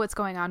part of it, what's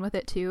going on with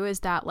it too,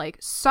 is that like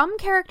some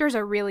characters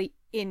are really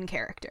in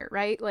character,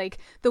 right? Like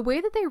the way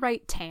that they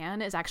write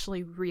Tan is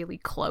actually really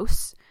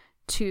close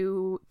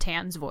to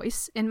Tan's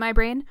voice in my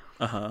brain.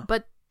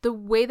 But the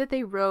way that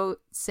they wrote,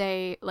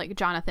 say, like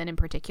Jonathan in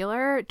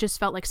particular, just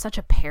felt like such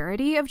a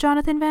parody of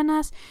Jonathan Van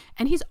Ness,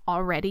 and he's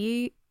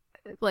already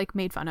like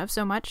made fun of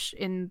so much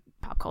in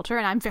pop culture,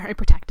 and I'm very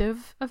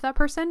protective of that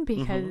person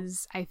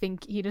because I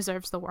think he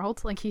deserves the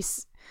world. Like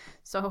he's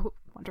so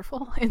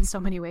wonderful in so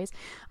many ways.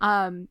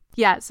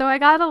 Yeah, so I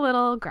got a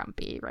little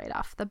grumpy right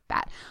off the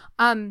bat.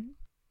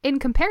 In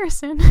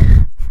comparison,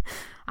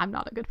 I'm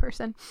not a good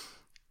person.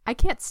 I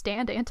can't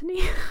stand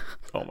Antony.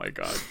 Oh my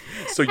god.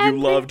 So you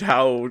loved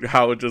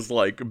how just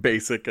like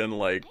basic and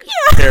like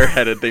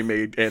hair-headed they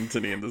made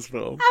Antony in this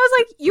film. I was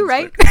like, you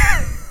right. Like,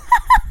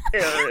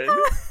 Aaron.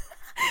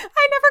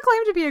 I never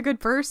claimed to be a good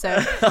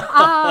person.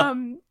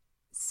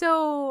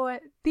 So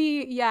I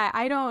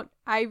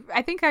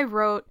think I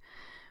wrote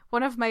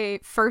one of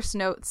my first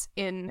notes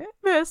in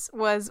this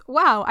was,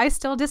 wow, I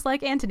still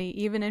dislike Antony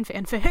even in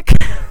fanfic.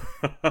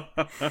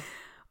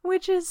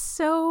 Which is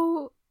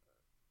so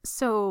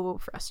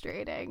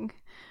frustrating.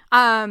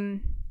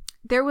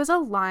 There was a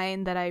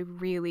line that I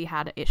really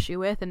had an issue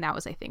with, and that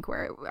was, I think,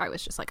 where I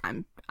was just like,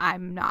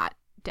 I'm not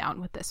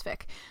down with this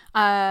fic.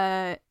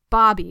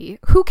 Bobby,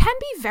 who can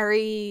be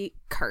very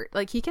curt,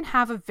 like he can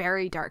have a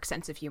very dark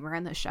sense of humor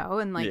in the show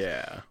and like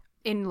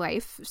in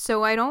life.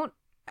 So I don't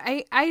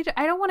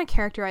want to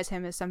characterize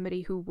him as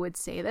somebody who would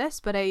say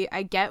this, but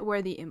I get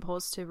where the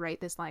impulse to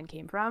write this line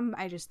came from.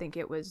 I just think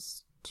it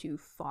was too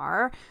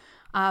far.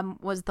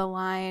 Was the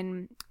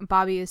line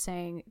Bobby is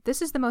saying,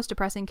 "This is the most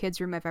depressing kids'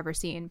 room I've ever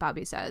seen,"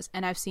 Bobby says,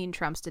 "and I've seen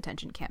Trump's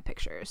detention camp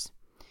pictures."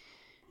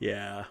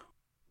 Yeah.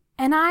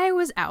 And I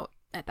was out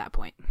at that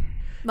point.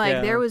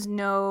 Like, there was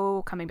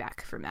no coming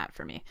back from that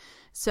for me.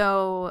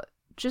 So,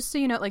 just so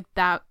you know, like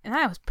that, and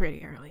that was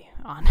pretty early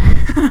on.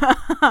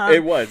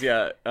 It was,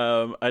 yeah.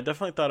 I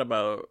definitely thought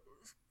about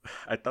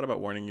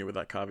warning you with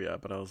that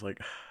caveat, but I was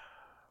like,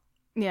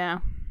 yeah.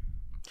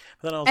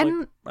 But then I was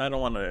like, I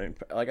don't want to,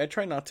 like, I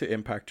try not to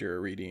impact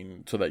your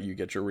reading so that you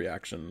get your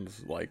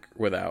reactions, like,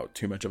 without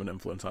too much of an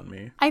influence on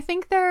me. I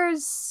think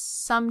there's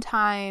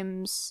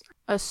sometimes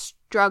a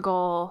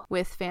struggle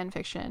with fan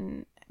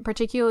fiction,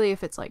 particularly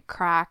if it's like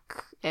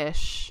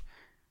crack-ish,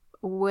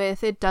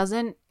 with it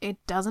doesn't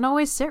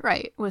always sit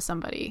right with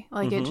somebody.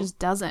 Like it just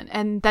doesn't.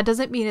 And that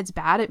doesn't mean it's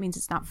bad. It means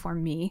it's not for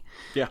me.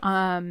 Yeah.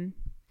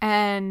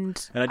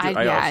 And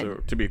I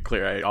also, to be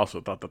clear, I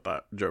also thought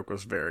that joke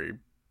was very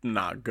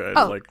not good.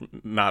 Like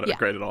not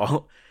great at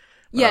all.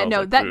 Yeah, no,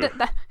 like,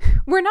 that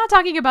we're not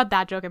talking about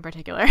that joke in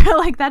particular.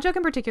 Like that joke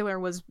in particular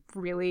was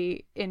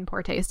really in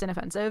poor taste and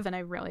offensive, and I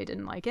really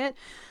didn't like it.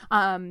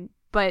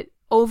 But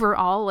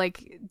overall,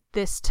 like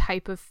this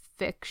type of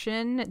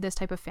fiction, this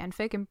type of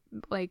fanfic, and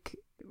like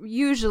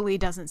usually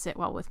doesn't sit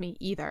well with me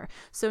either.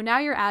 So now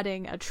you're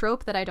adding a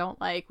trope that I don't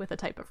like with a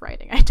type of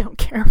writing I don't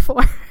care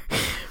for.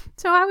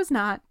 So I was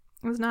not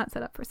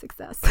set up for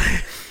success.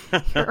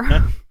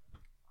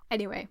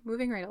 Anyway,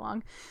 moving right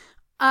along.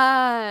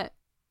 I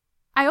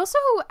also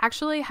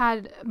actually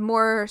had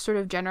more sort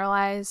of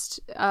generalized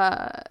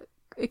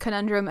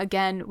conundrum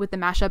again with the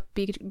mashup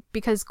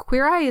because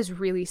Queer Eye is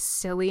really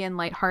silly and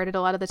lighthearted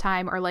a lot of the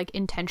time, or like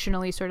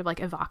intentionally sort of like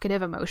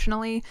evocative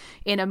emotionally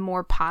in a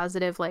more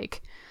positive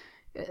like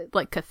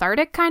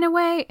cathartic kind of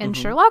way, and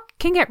Sherlock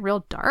can get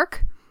real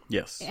dark.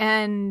 Yes.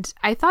 And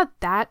I thought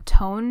that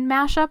tone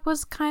mashup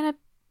was kind of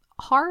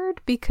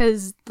hard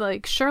because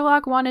like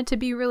Sherlock wanted to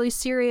be really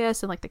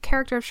serious, and like the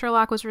character of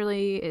Sherlock was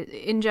really,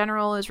 in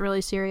general, is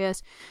really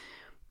serious.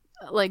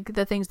 Like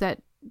the things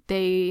that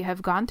they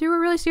have gone through were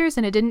really serious,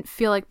 and it didn't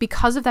feel like,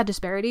 because of that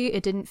disparity,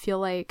 it didn't feel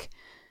like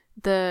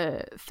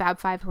the Fab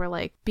Five were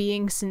like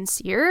being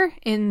sincere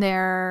in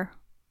their,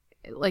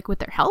 like with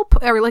their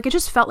help, or like it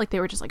just felt like they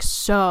were just like,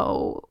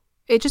 so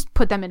it just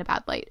put them in a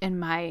bad light in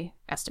my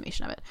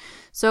estimation of it.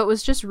 So it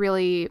was just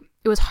really,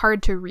 it was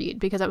hard to read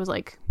because I was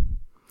like,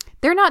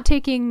 they're not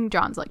taking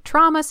John's like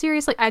trauma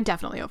seriously. I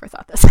definitely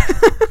overthought this.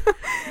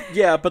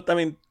 Yeah, but I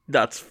mean,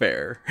 that's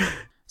fair.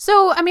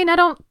 So, I mean, I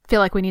don't feel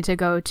like we need to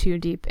go too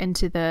deep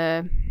into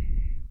the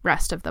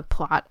rest of the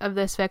plot of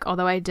this fic,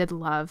 although I did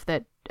love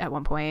that at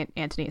one point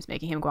Antony is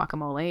making him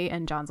guacamole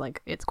and John's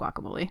like, it's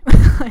guacamole.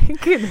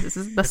 Like, this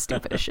is the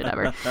stupidest shit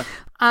ever.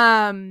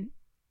 And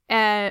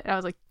I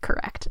was like,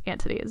 correct,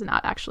 Antony is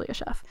not actually a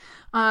chef.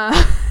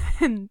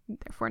 And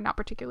therefore not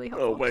particularly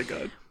helpful. Oh my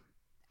god.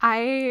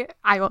 I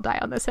will die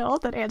on this hill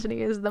that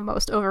Antony is the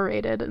most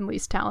overrated and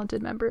least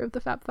talented member of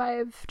the Fab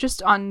Five,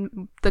 just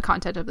on the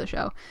content of the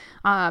show.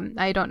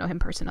 I don't know him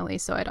personally,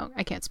 so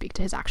I can't speak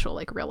to his actual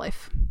like real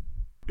life.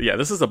 Yeah,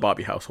 this is a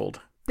Bobby household.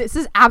 This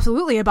is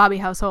absolutely a Bobby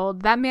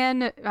household. That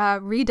man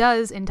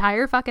redoes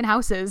entire fucking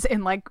houses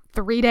in like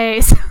 3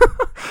 days.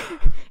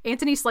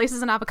 Antony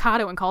slices an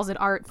avocado and calls it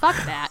art. Fuck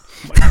that.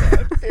 Oh my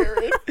god,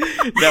 Aaron.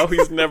 Now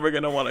he's never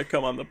going to want to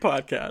come on the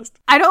podcast.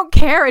 I don't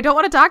care. I don't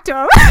want to talk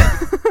to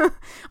him.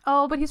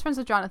 Oh, but he's friends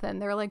with Jonathan.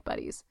 They're like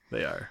buddies.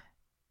 They are.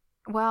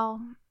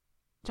 Well,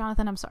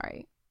 Jonathan, I'm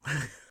sorry.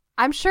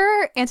 I'm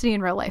sure Antony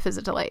in real life is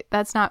a delight.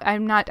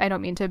 I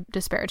don't mean to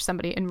disparage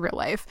somebody in real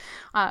life.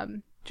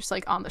 Just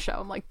like on the show,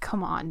 I'm like,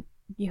 come on,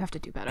 you have to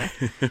do better.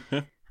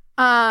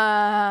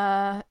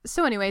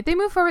 So anyway, they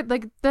move forward,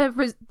 like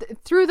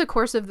through the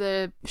course of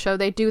the show,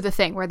 they do the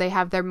thing where they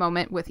have their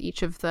moment with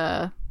each of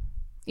the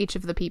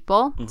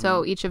people. Mm-hmm.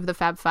 So each of the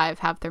Fab Five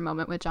have their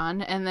moment with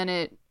John, and then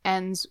it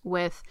ends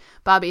with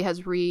Bobby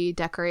has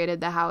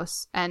redecorated the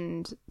house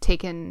and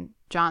taken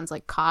John's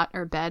like cot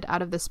or bed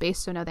out of the space,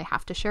 so now they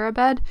have to share a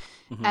bed.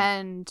 Mm-hmm.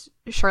 And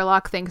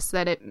Sherlock thinks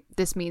that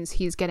this means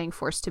he's getting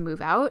forced to move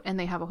out, and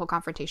they have a whole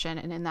confrontation,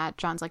 and in that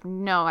John's like,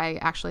 no, I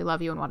actually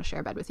love you and want to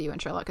share a bed with you,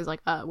 and Sherlock is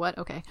like, what?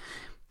 Okay.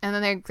 And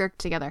then they're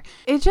together.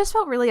 It just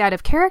felt really out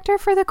of character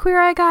for the Queer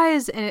Eye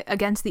guys,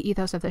 against the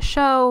ethos of the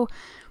show.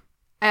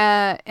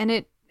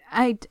 And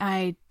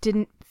I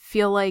didn't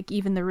feel like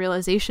even the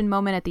realization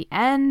moment at the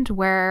end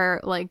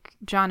where like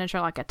John and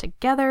Sherlock get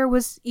together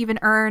was even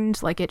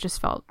earned. Like it just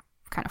felt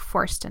kind of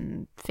forced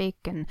and fake,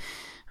 and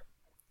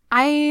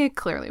I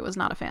clearly was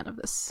not a fan of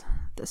this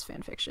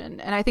fan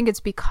fiction, and I think it's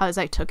because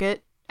I took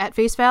it at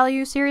face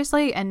value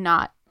seriously and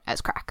not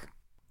as crack.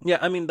 Yeah,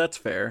 I mean, that's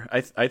fair.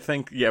 I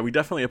think, yeah, we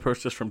definitely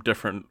approached this from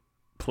different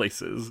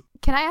places.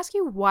 Can I ask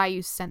you why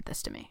you sent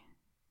this to me?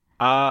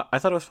 I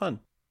thought it was fun.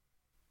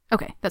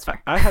 Okay, that's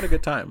fair. I had a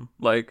good time.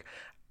 Like,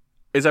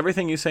 is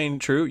everything you saying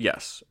true?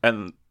 Yes,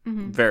 and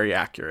very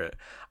accurate.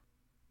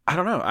 I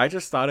don't know. I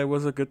just thought it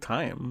was a good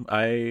time.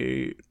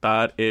 I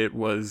thought it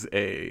was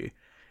a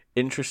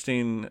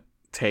interesting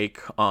take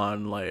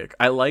on, like,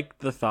 I liked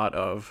the thought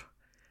of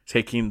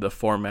taking the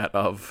format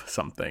of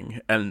something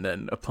and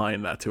then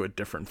applying that to a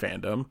different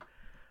fandom.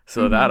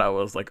 So that I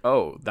was like,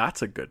 oh,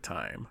 that's a good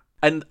time.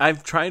 And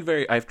I've tried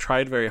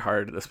very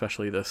hard,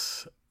 especially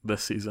this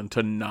season,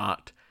 to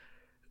not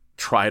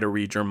try to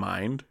read your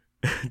mind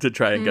to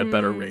try and get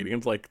better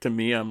ratings. Like, to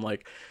me, I'm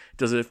like,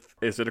 is it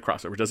a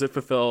crossover? Does it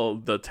fulfill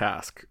the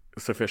task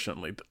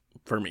sufficiently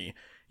for me?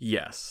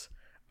 Yes.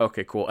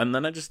 Okay, cool. And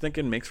then I just think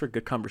it makes for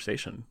good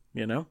conversation,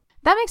 you know?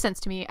 That makes sense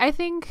to me. I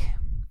think,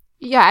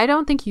 yeah, I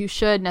don't think you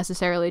should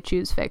necessarily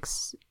choose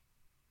fics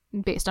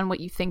based on what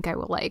you think I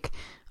will like.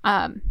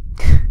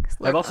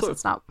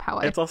 It's not how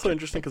it's also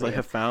interesting because I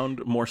have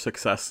found more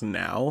success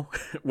now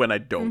when I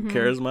don't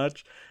care as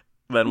much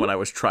than when I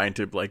was trying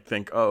to like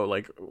think, oh,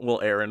 like,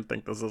 will Aaron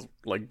think this is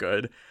like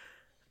good?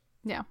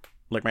 Yeah.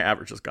 Like, my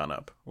average has gone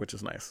up, which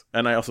is nice.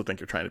 And I also think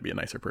you're trying to be a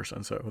nicer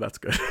person, so that's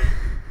good.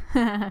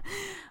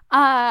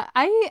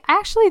 I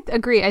actually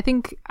agree. I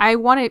think I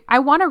want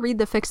to read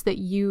the fics that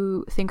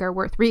you think are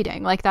worth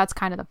reading. Like, that's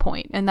kind of the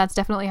point. And that's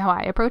definitely how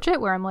I approach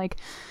it, where I'm like,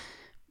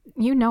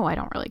 you know, I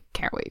don't really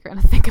care what you're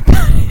going to think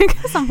about it,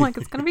 because I'm like,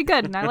 it's going to be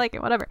good and I like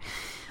it, whatever.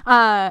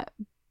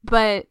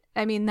 But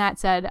I mean, that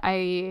said,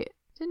 I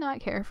did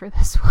not care for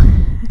this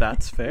one.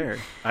 That's fair.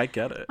 I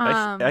get it.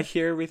 I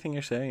hear everything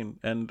you're saying,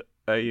 and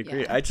I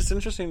agree. Yeah. It's just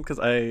interesting because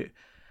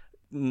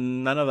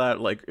none of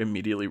that like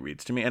immediately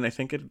reads to me, and I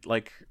think it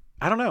like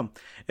I don't know.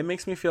 It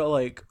makes me feel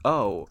like,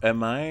 oh,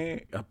 am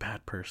I a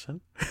bad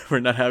person for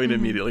not having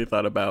immediately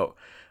thought about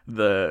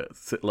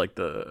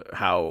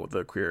how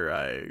the Queer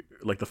Eye,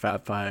 like the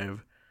Fab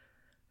Five,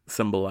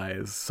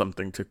 symbolize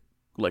something to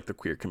like the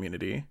queer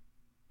community.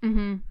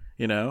 Mm-hmm.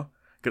 You know,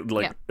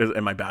 like,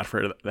 am I bad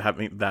for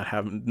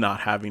not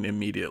having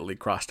immediately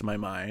crossed my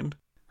mind?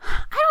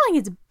 I don't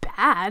think it's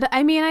bad.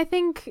 I mean, I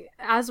think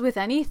as with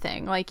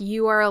anything, like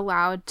you are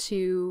allowed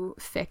to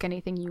fic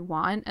anything you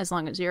want as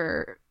long as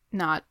you're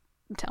not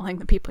telling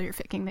the people you're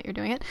ficking that you're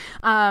doing it.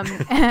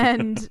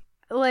 And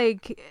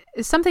like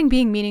something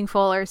being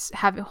meaningful or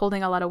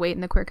holding a lot of weight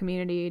in the queer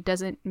community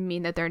doesn't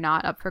mean that they're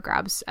not up for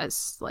grabs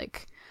as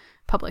like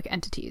public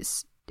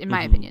entities, in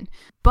my opinion.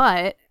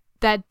 But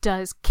that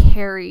does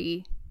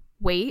carry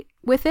weight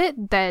with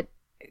it that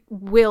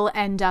will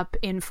end up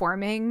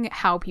informing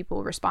how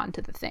people respond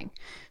to the thing.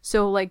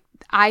 So like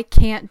I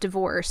can't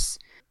divorce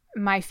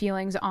my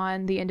feelings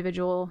on the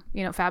individual,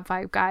 Fab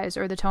Five guys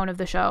or the tone of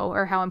the show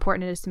or how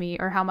important it is to me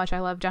or how much I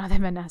love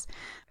Jonathan Mendez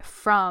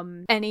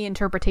from any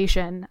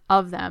interpretation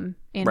of them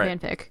in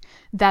fanfic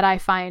that I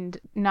find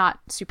not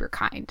super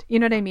kind. You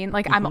know what I mean?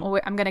 Like I'm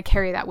going to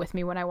carry that with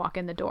me when I walk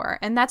in the door.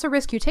 And that's a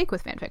risk you take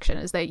with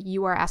fanfiction, is that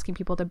you are asking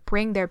people to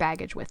bring their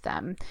baggage with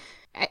them.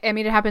 I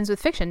mean, it happens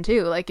with fiction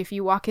too. Like if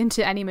you walk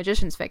into any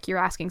magician's fic, you're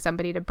asking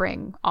somebody to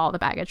bring all the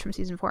baggage from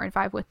season 4 and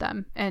 5 with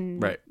them.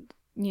 And,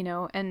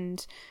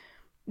 and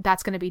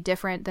that's going to be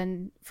different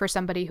than for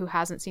somebody who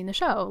hasn't seen the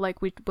show.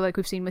 Like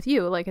we've seen with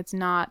you, like it's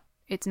not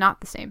the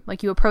same.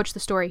 Like you approach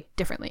the story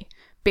differently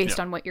based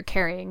on what you're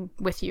carrying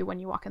with you when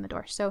you walk in the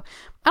door. So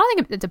I don't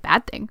think it's a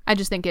bad thing. I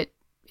just think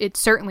it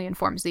certainly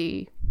informs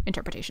the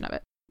interpretation of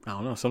it. I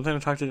don't know. Something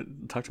to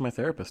talk to my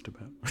therapist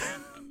about.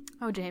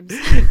 Oh, James.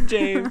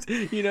 James,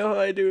 you know how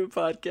I do a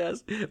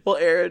podcast? Well,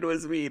 Erin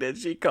was mean and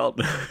she called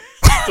me.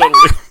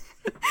 Totally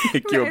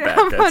make you a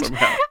bad guy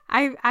somehow.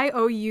 I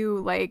owe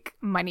you like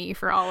money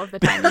for all of the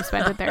time you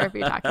spent in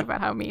therapy talking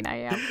about how mean I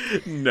am.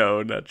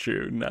 No, not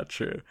true. Not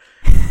true.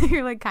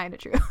 You're like kind of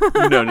true.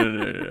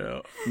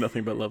 No.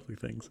 Nothing but lovely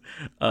things.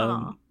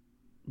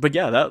 But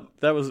yeah,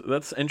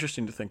 that's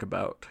interesting to think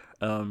about.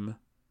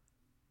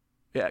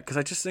 Yeah, because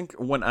I just think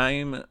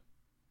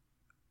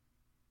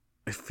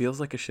it feels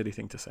like a shitty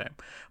thing to say,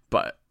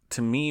 but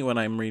to me, when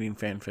I'm reading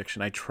fan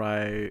fiction, I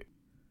try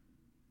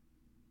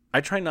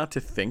not to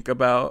think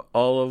about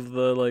all of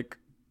the like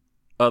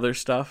other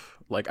stuff.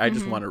 Like I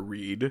just want to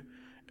read,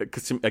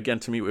 because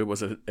to me it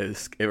was a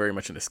very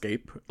much an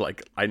escape.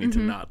 Like I need to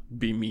not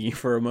be me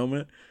for a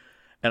moment,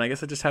 and I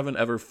guess I just haven't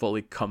ever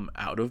fully come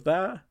out of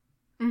that.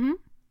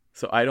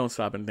 So I don't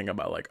stop and think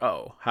about like,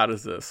 oh, how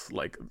does this,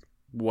 like,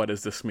 what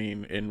does this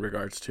mean in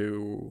regards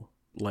to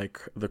like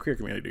the queer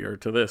community or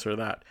to this or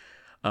that.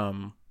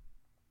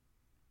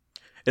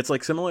 It's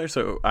like similar.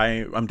 So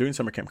I'm doing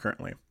summer camp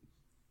currently,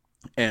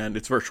 and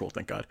it's virtual,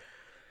 thank God.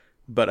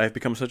 But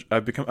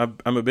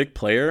I'm a big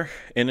player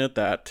in it,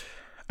 that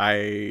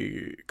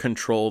I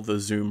control the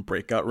Zoom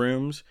breakout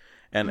rooms,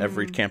 and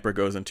every camper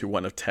goes into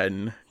one of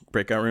 10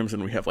 breakout rooms,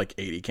 and we have like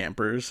 80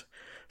 campers.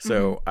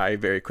 So I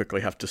very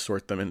quickly have to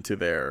sort them into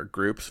their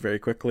groups very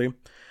quickly.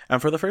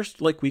 And for the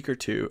first like week or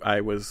two,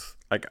 I was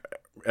like,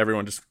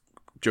 everyone just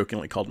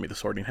jokingly called me the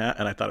Sorting Hat,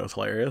 and I thought it was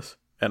hilarious.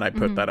 And I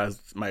put that as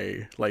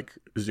my like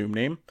Zoom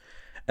name.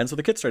 And so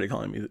the kids started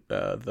calling me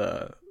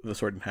the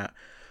Sorting Hat.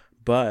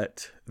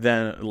 But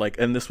then like,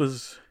 and this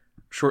was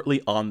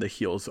shortly on the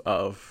heels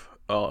of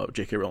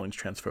J.K. Rowling's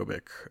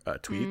transphobic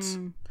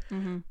tweets.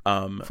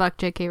 Fuck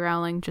J.K.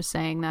 Rowling, just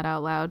saying that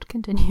out loud.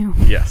 Continue.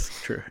 Yes,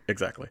 true.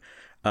 Exactly.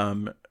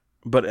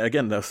 But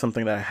again, that's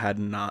something that I had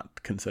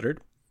not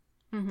considered.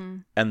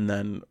 And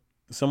then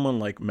someone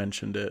like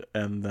mentioned it,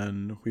 and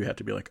then we had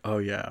to be like, oh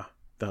yeah,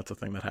 that's a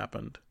thing that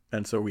happened.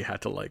 And so we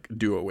had to like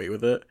do away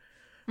with it.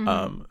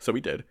 So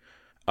we did.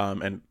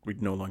 And we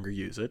no longer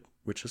use it,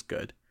 which is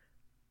good.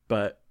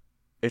 But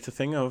it's a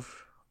thing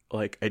of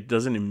like, it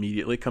doesn't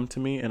immediately come to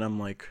me, and I'm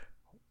like,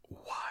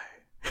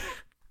 why?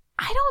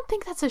 I don't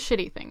think that's a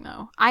shitty thing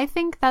though. I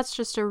think that's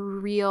just a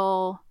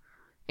real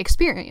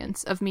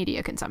experience of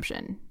media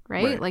consumption,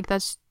 right? Like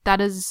that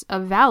is a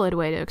valid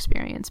way to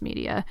experience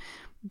media,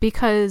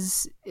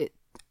 because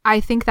I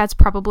think that's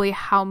probably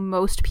how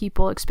most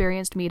people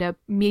experienced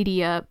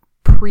media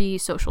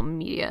pre-social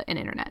media and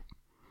internet.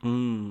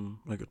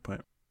 A good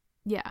point.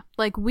 Yeah,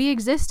 like we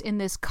exist in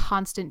this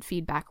constant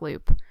feedback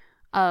loop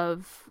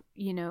of,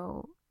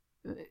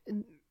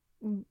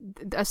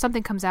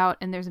 something comes out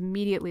and there's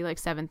immediately like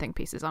 7 think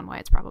pieces on why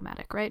it's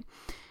problematic, right?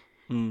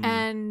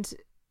 And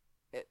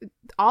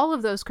all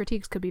of those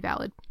critiques could be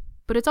valid,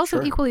 but it's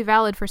also equally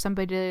valid for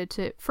somebody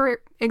to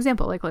for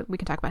example, like we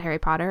can talk about Harry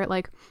Potter.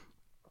 Like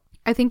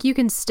I think you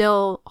can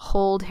still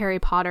hold Harry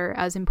Potter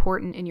as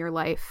important in your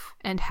life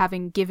and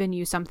having given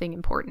you something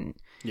important.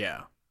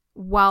 Yeah.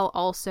 While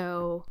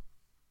also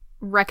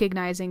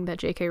recognizing that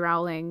J.K.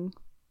 Rowling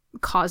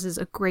causes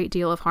a great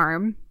deal of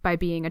harm by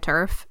being a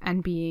TERF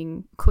and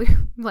being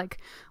clear, like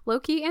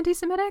low-key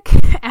anti-Semitic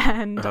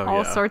and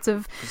all sorts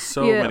of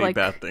so many like,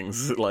 bad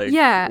things. Like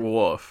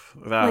woof,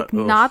 that like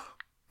not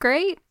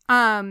great.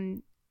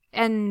 And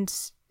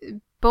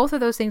both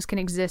of those things can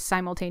exist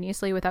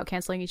simultaneously without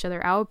canceling each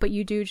other out, but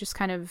you do just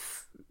kind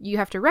of, you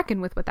have to reckon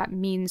with what that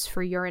means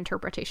for your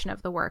interpretation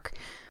of the work.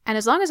 And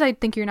as long as I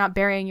think you're not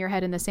burying your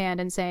head in the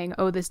sand and saying,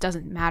 oh, this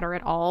doesn't matter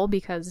at all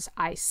because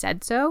I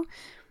said so,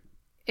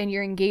 and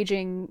you're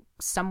engaging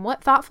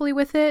somewhat thoughtfully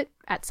with it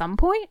at some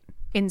point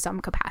in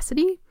some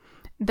capacity,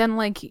 then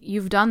like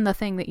you've done the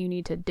thing that you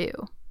need to do.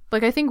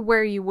 Like I think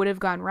where you would have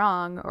gone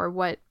wrong, or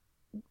what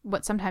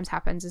sometimes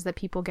happens, is that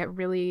people get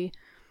really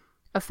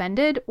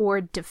offended or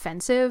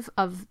defensive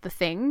of the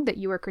thing that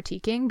you are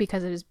critiquing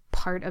because it is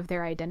part of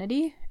their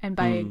identity, and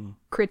by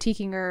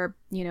critiquing or,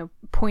 you know,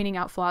 pointing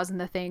out flaws in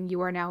the thing, you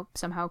are now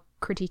somehow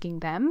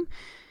critiquing them,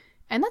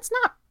 and that's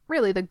not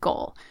really the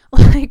goal.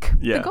 Like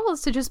the goal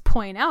is to just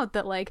point out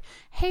that, like,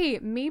 hey,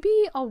 maybe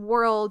a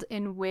world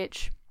in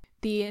which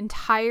the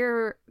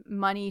entire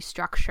money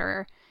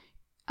structure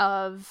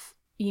of,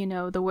 you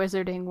know, the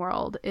wizarding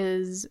world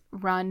is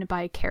run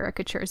by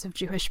caricatures of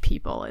Jewish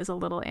people is a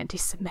little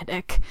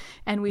anti-Semitic,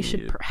 and we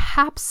should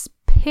perhaps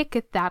pick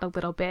at that a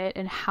little bit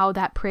and how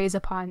that preys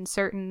upon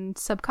certain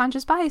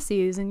subconscious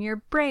biases in your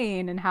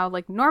brain and how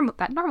like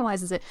that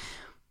normalizes it.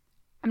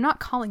 I'm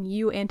not calling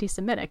you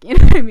anti-Semitic, you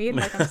know what I mean?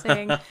 Like I'm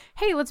saying,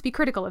 hey, let's be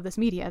critical of this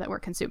media that we're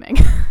consuming.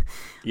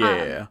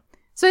 Yeah.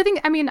 So I think,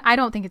 I mean, I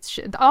don't think it's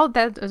all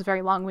that was a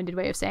very long-winded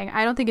way of saying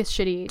I don't think it's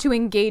shitty to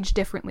engage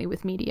differently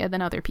with media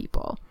than other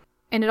people.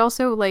 And it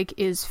also like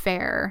is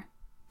fair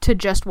to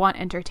just want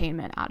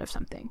entertainment out of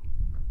something.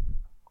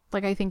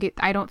 Like I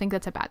don't think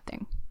that's a bad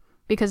thing,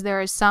 because there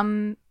are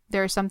some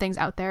things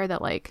out there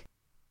that like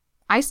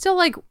I still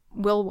like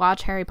will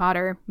watch Harry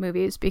Potter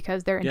movies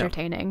because they're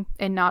entertaining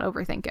and not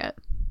overthink it.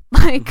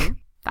 Like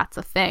that's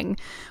a thing.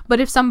 But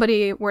if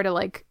somebody were to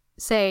like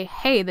say,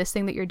 hey, this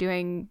thing that you're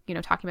doing, you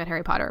know, talking about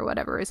Harry Potter or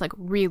whatever is like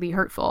really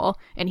hurtful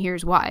and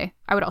here's why,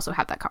 I would also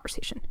have that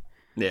conversation.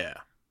 Yeah.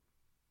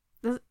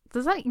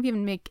 Does that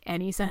even make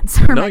any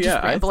sense? Or am I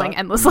just rambling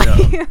endlessly?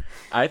 No.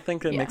 I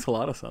think it makes a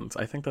lot of sense.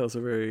 I think that was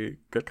a very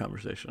good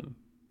conversation.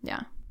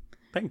 Yeah.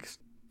 Thanks.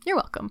 You're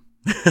welcome.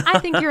 I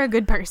think you're a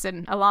good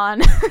person,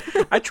 Alon.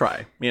 I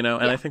try, you know,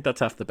 and I think that's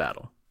half the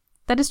battle.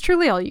 That is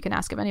truly all you can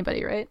ask of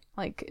anybody, right?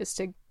 Like, is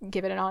to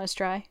give it an honest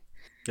try.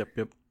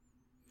 Yep.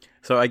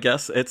 So I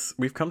guess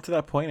we've come to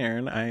that point,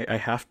 Aaron.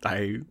 I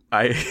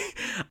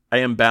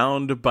am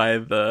bound by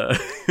the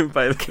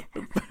by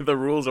the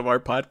rules of our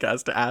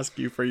podcast to ask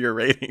you for your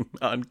rating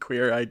on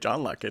Queer Eye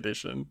Johnlock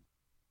Edition.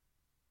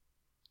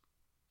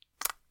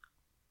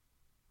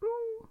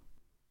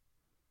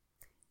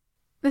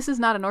 This is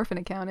not an orphan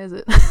account, is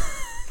it?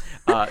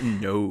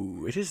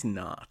 No, it is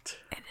not.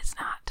 It is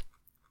not.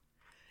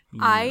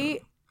 No.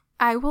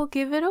 I will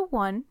give it a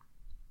 1.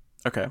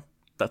 Okay,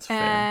 that's fair.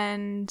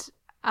 And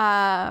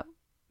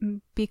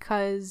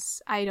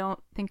because I don't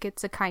think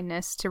it's a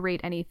kindness to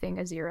rate anything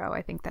a 0.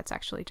 I think that's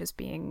actually just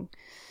being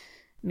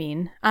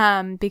mean.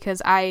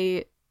 Because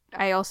I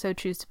also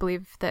choose to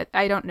believe that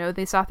I don't know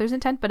this author's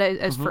intent, but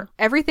as for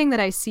everything that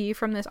I see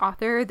from this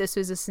author, this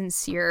was a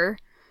sincere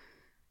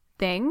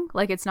thing.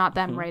 Like, it's not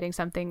them writing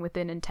something with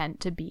an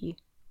intent to be,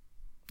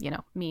 you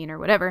know, mean or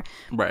whatever.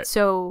 Right.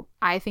 So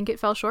I think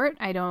it fell short.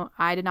 I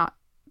did not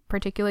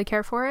particularly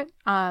care for it.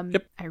 I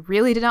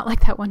really did not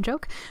like that one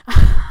joke.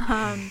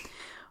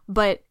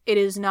 But it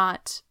is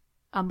not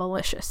a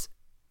malicious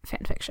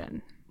fan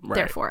fiction. Right.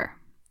 Therefore,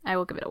 I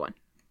will give it a 1.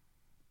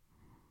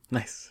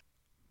 Nice.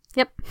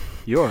 Yep.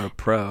 You're a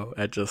pro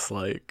at just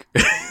like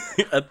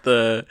at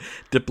the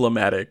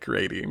diplomatic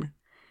rating.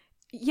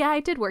 Yeah, I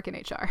did work in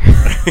HR.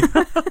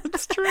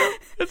 It's true.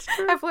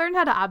 I've learned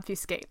how to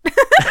obfuscate.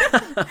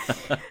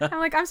 I'm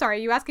like, I'm sorry,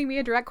 are you asking me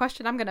a direct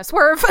question? I'm going to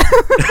swerve.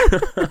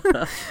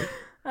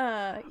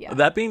 Yeah.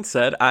 That being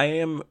said,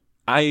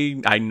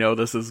 I know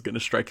this is going to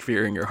strike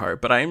fear in your heart,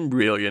 but I am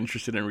really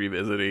interested in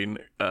revisiting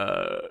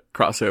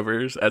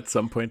crossovers at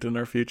some point in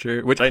our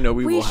future, which I know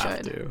we will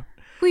have to.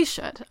 We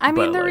should. I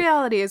mean, the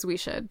reality is we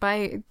should.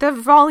 By the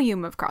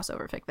volume of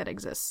crossover fic that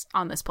exists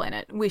on this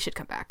planet, we should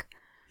come back.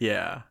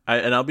 Yeah,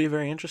 and I'll be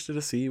very interested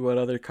to see what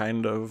other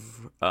kind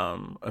of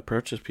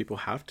approaches people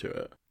have to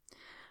it.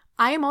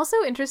 I am also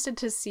interested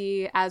to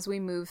see, as we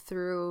move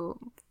through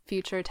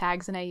future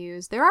tags and I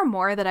use, there are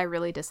more that I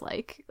really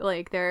dislike.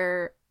 Like,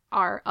 there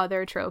are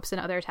other tropes and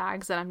other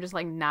tags that I'm just,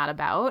 like, not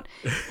about.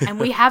 And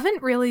we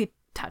haven't really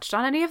touched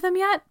on any of them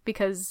yet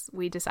because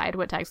we decide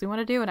what tags we want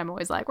to do. And I'm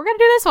always like, we're going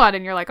to do this one.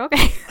 And you're like,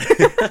 okay.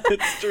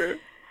 It's true.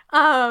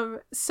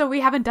 So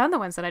we haven't done the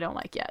ones that I don't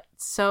like yet.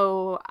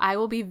 So I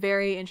will be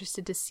very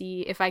interested to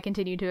see if I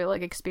continue to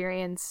like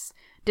experience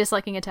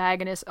disliking a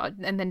tag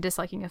and then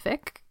disliking a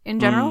fic in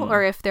general,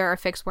 or if there are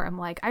fics where I'm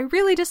like, I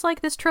really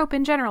dislike this trope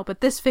in general,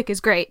 but this fic is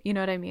great. You know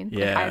what I mean?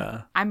 Yeah.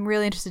 Like, I'm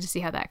really interested to see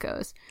how that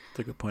goes. That's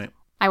a good point.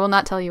 I will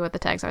not tell you what the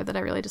tags are that I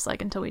really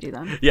dislike until we do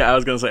them. Yeah, I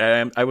was gonna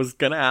say I was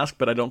gonna ask,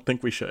 but I don't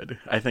think we should.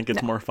 I think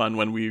it's more fun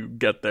when we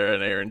get there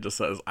and Aaron just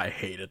says, "I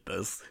hated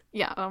this."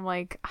 Yeah, I'm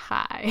like,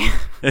 hi,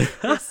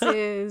 this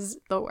is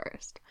the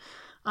worst.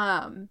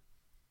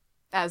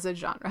 As a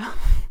genre.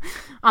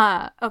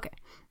 Okay.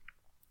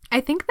 I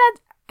think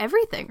that's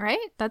everything, right?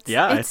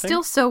 It's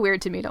still so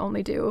weird to me to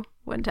only do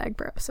one tag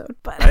per episode,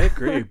 but I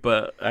agree,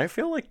 but I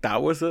feel like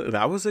that was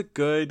a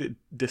good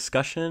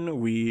discussion.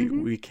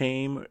 We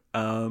came,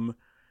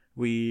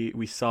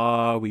 we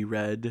saw, we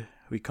read,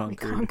 we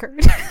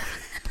conquered.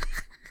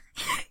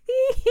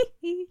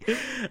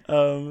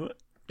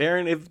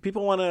 Aaron, if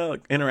people want to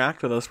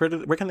interact with us, where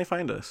can they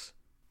find us?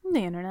 The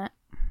internet.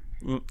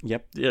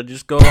 Yep. Yeah,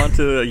 just go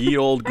onto ye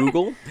old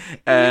Google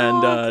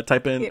and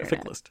type in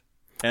Ficklist.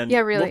 And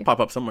really. we'll pop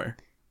up somewhere.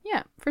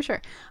 Yeah, for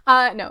sure.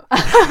 No.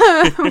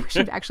 Which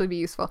should actually be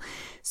useful.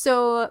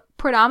 So,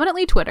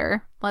 predominantly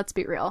Twitter. Let's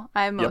be real.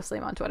 I mostly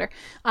am on Twitter.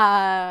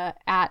 At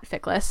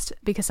Ficklist,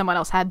 because someone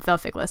else had the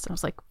Ficklist. And I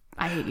was like,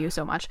 I hate you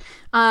so much.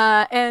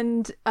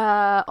 And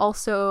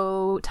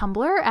also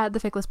Tumblr at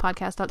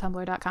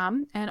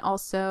theficklistpodcast.tumblr.com. And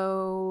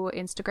also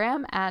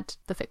Instagram at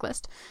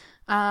theficklist.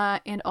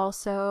 And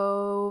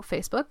also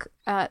Facebook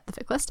at the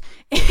Ficklist.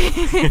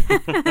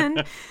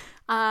 And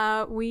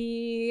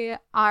we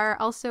are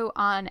also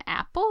on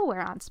Apple.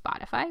 We're on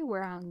Spotify.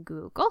 We're on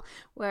Google.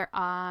 We're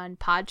on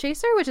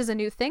Podchaser, which is a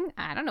new thing.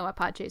 I don't know what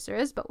Podchaser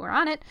is, but we're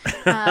on it.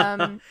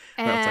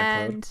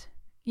 And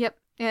yep,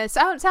 yeah,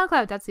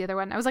 SoundCloud. That's the other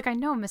one. I was like, I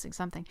know I'm missing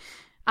something.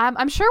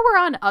 I'm sure we're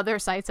on other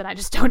sites, and I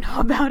just don't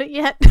know about it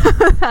yet.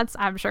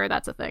 I'm sure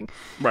that's a thing.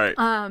 Right.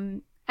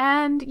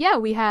 And yeah,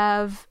 we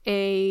have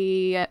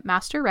a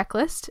master rec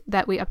list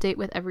that we update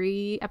with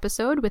every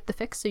episode with the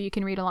fix, so you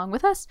can read along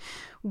with us.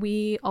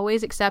 We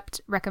always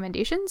accept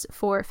recommendations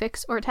for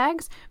fix or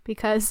tags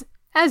because,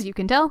 as you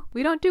can tell,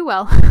 we don't do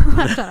well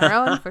left on our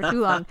own for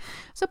too long.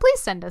 So please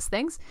send us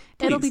things.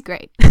 Please. It'll be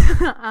great. Did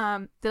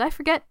I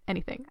forget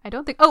anything? I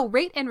don't think. Oh,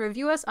 rate and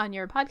review us on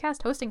your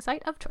podcast hosting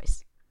site of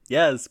choice.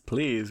 Yes,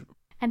 please.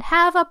 And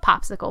have a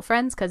popsicle,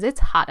 friends, because it's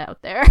hot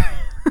out there.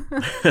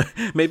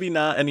 Maybe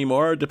not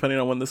anymore, depending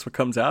on when this one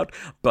comes out,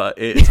 but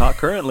it's hot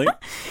currently.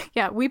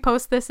 Yeah, we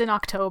post this in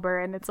October,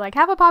 and it's like,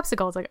 have a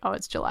popsicle. It's like, oh,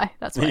 it's July.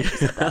 That's why I just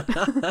said that.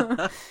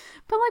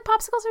 But, like,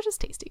 popsicles are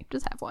just tasty.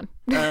 Just have one.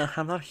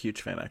 I'm not a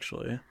huge fan,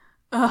 actually.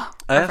 Ugh,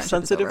 I have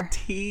sensitive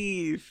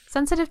teeth.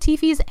 Sensitive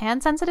teethies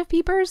and sensitive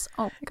peepers?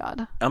 Oh, my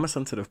God. I'm a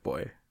sensitive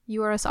boy.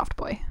 You are a soft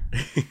boy.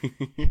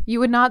 You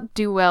would not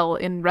do well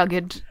in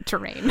rugged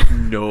terrain.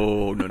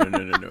 No.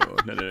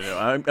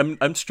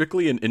 I'm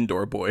strictly an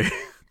indoor boy.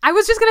 I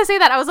was just gonna say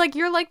that. I was like,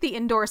 you're like the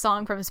indoor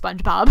song from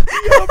SpongeBob.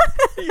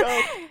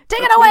 Yup.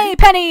 Take it away,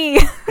 Penny.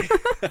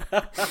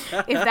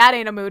 If that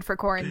ain't a mood for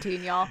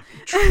quarantine, y'all.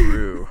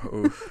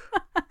 True.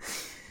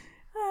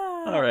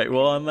 All right.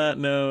 Well, on that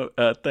note,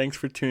 thanks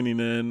for tuning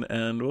in,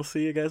 and we'll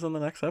see you guys on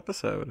the next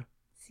episode.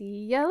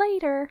 See ya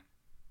later.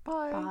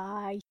 Bye.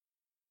 Bye.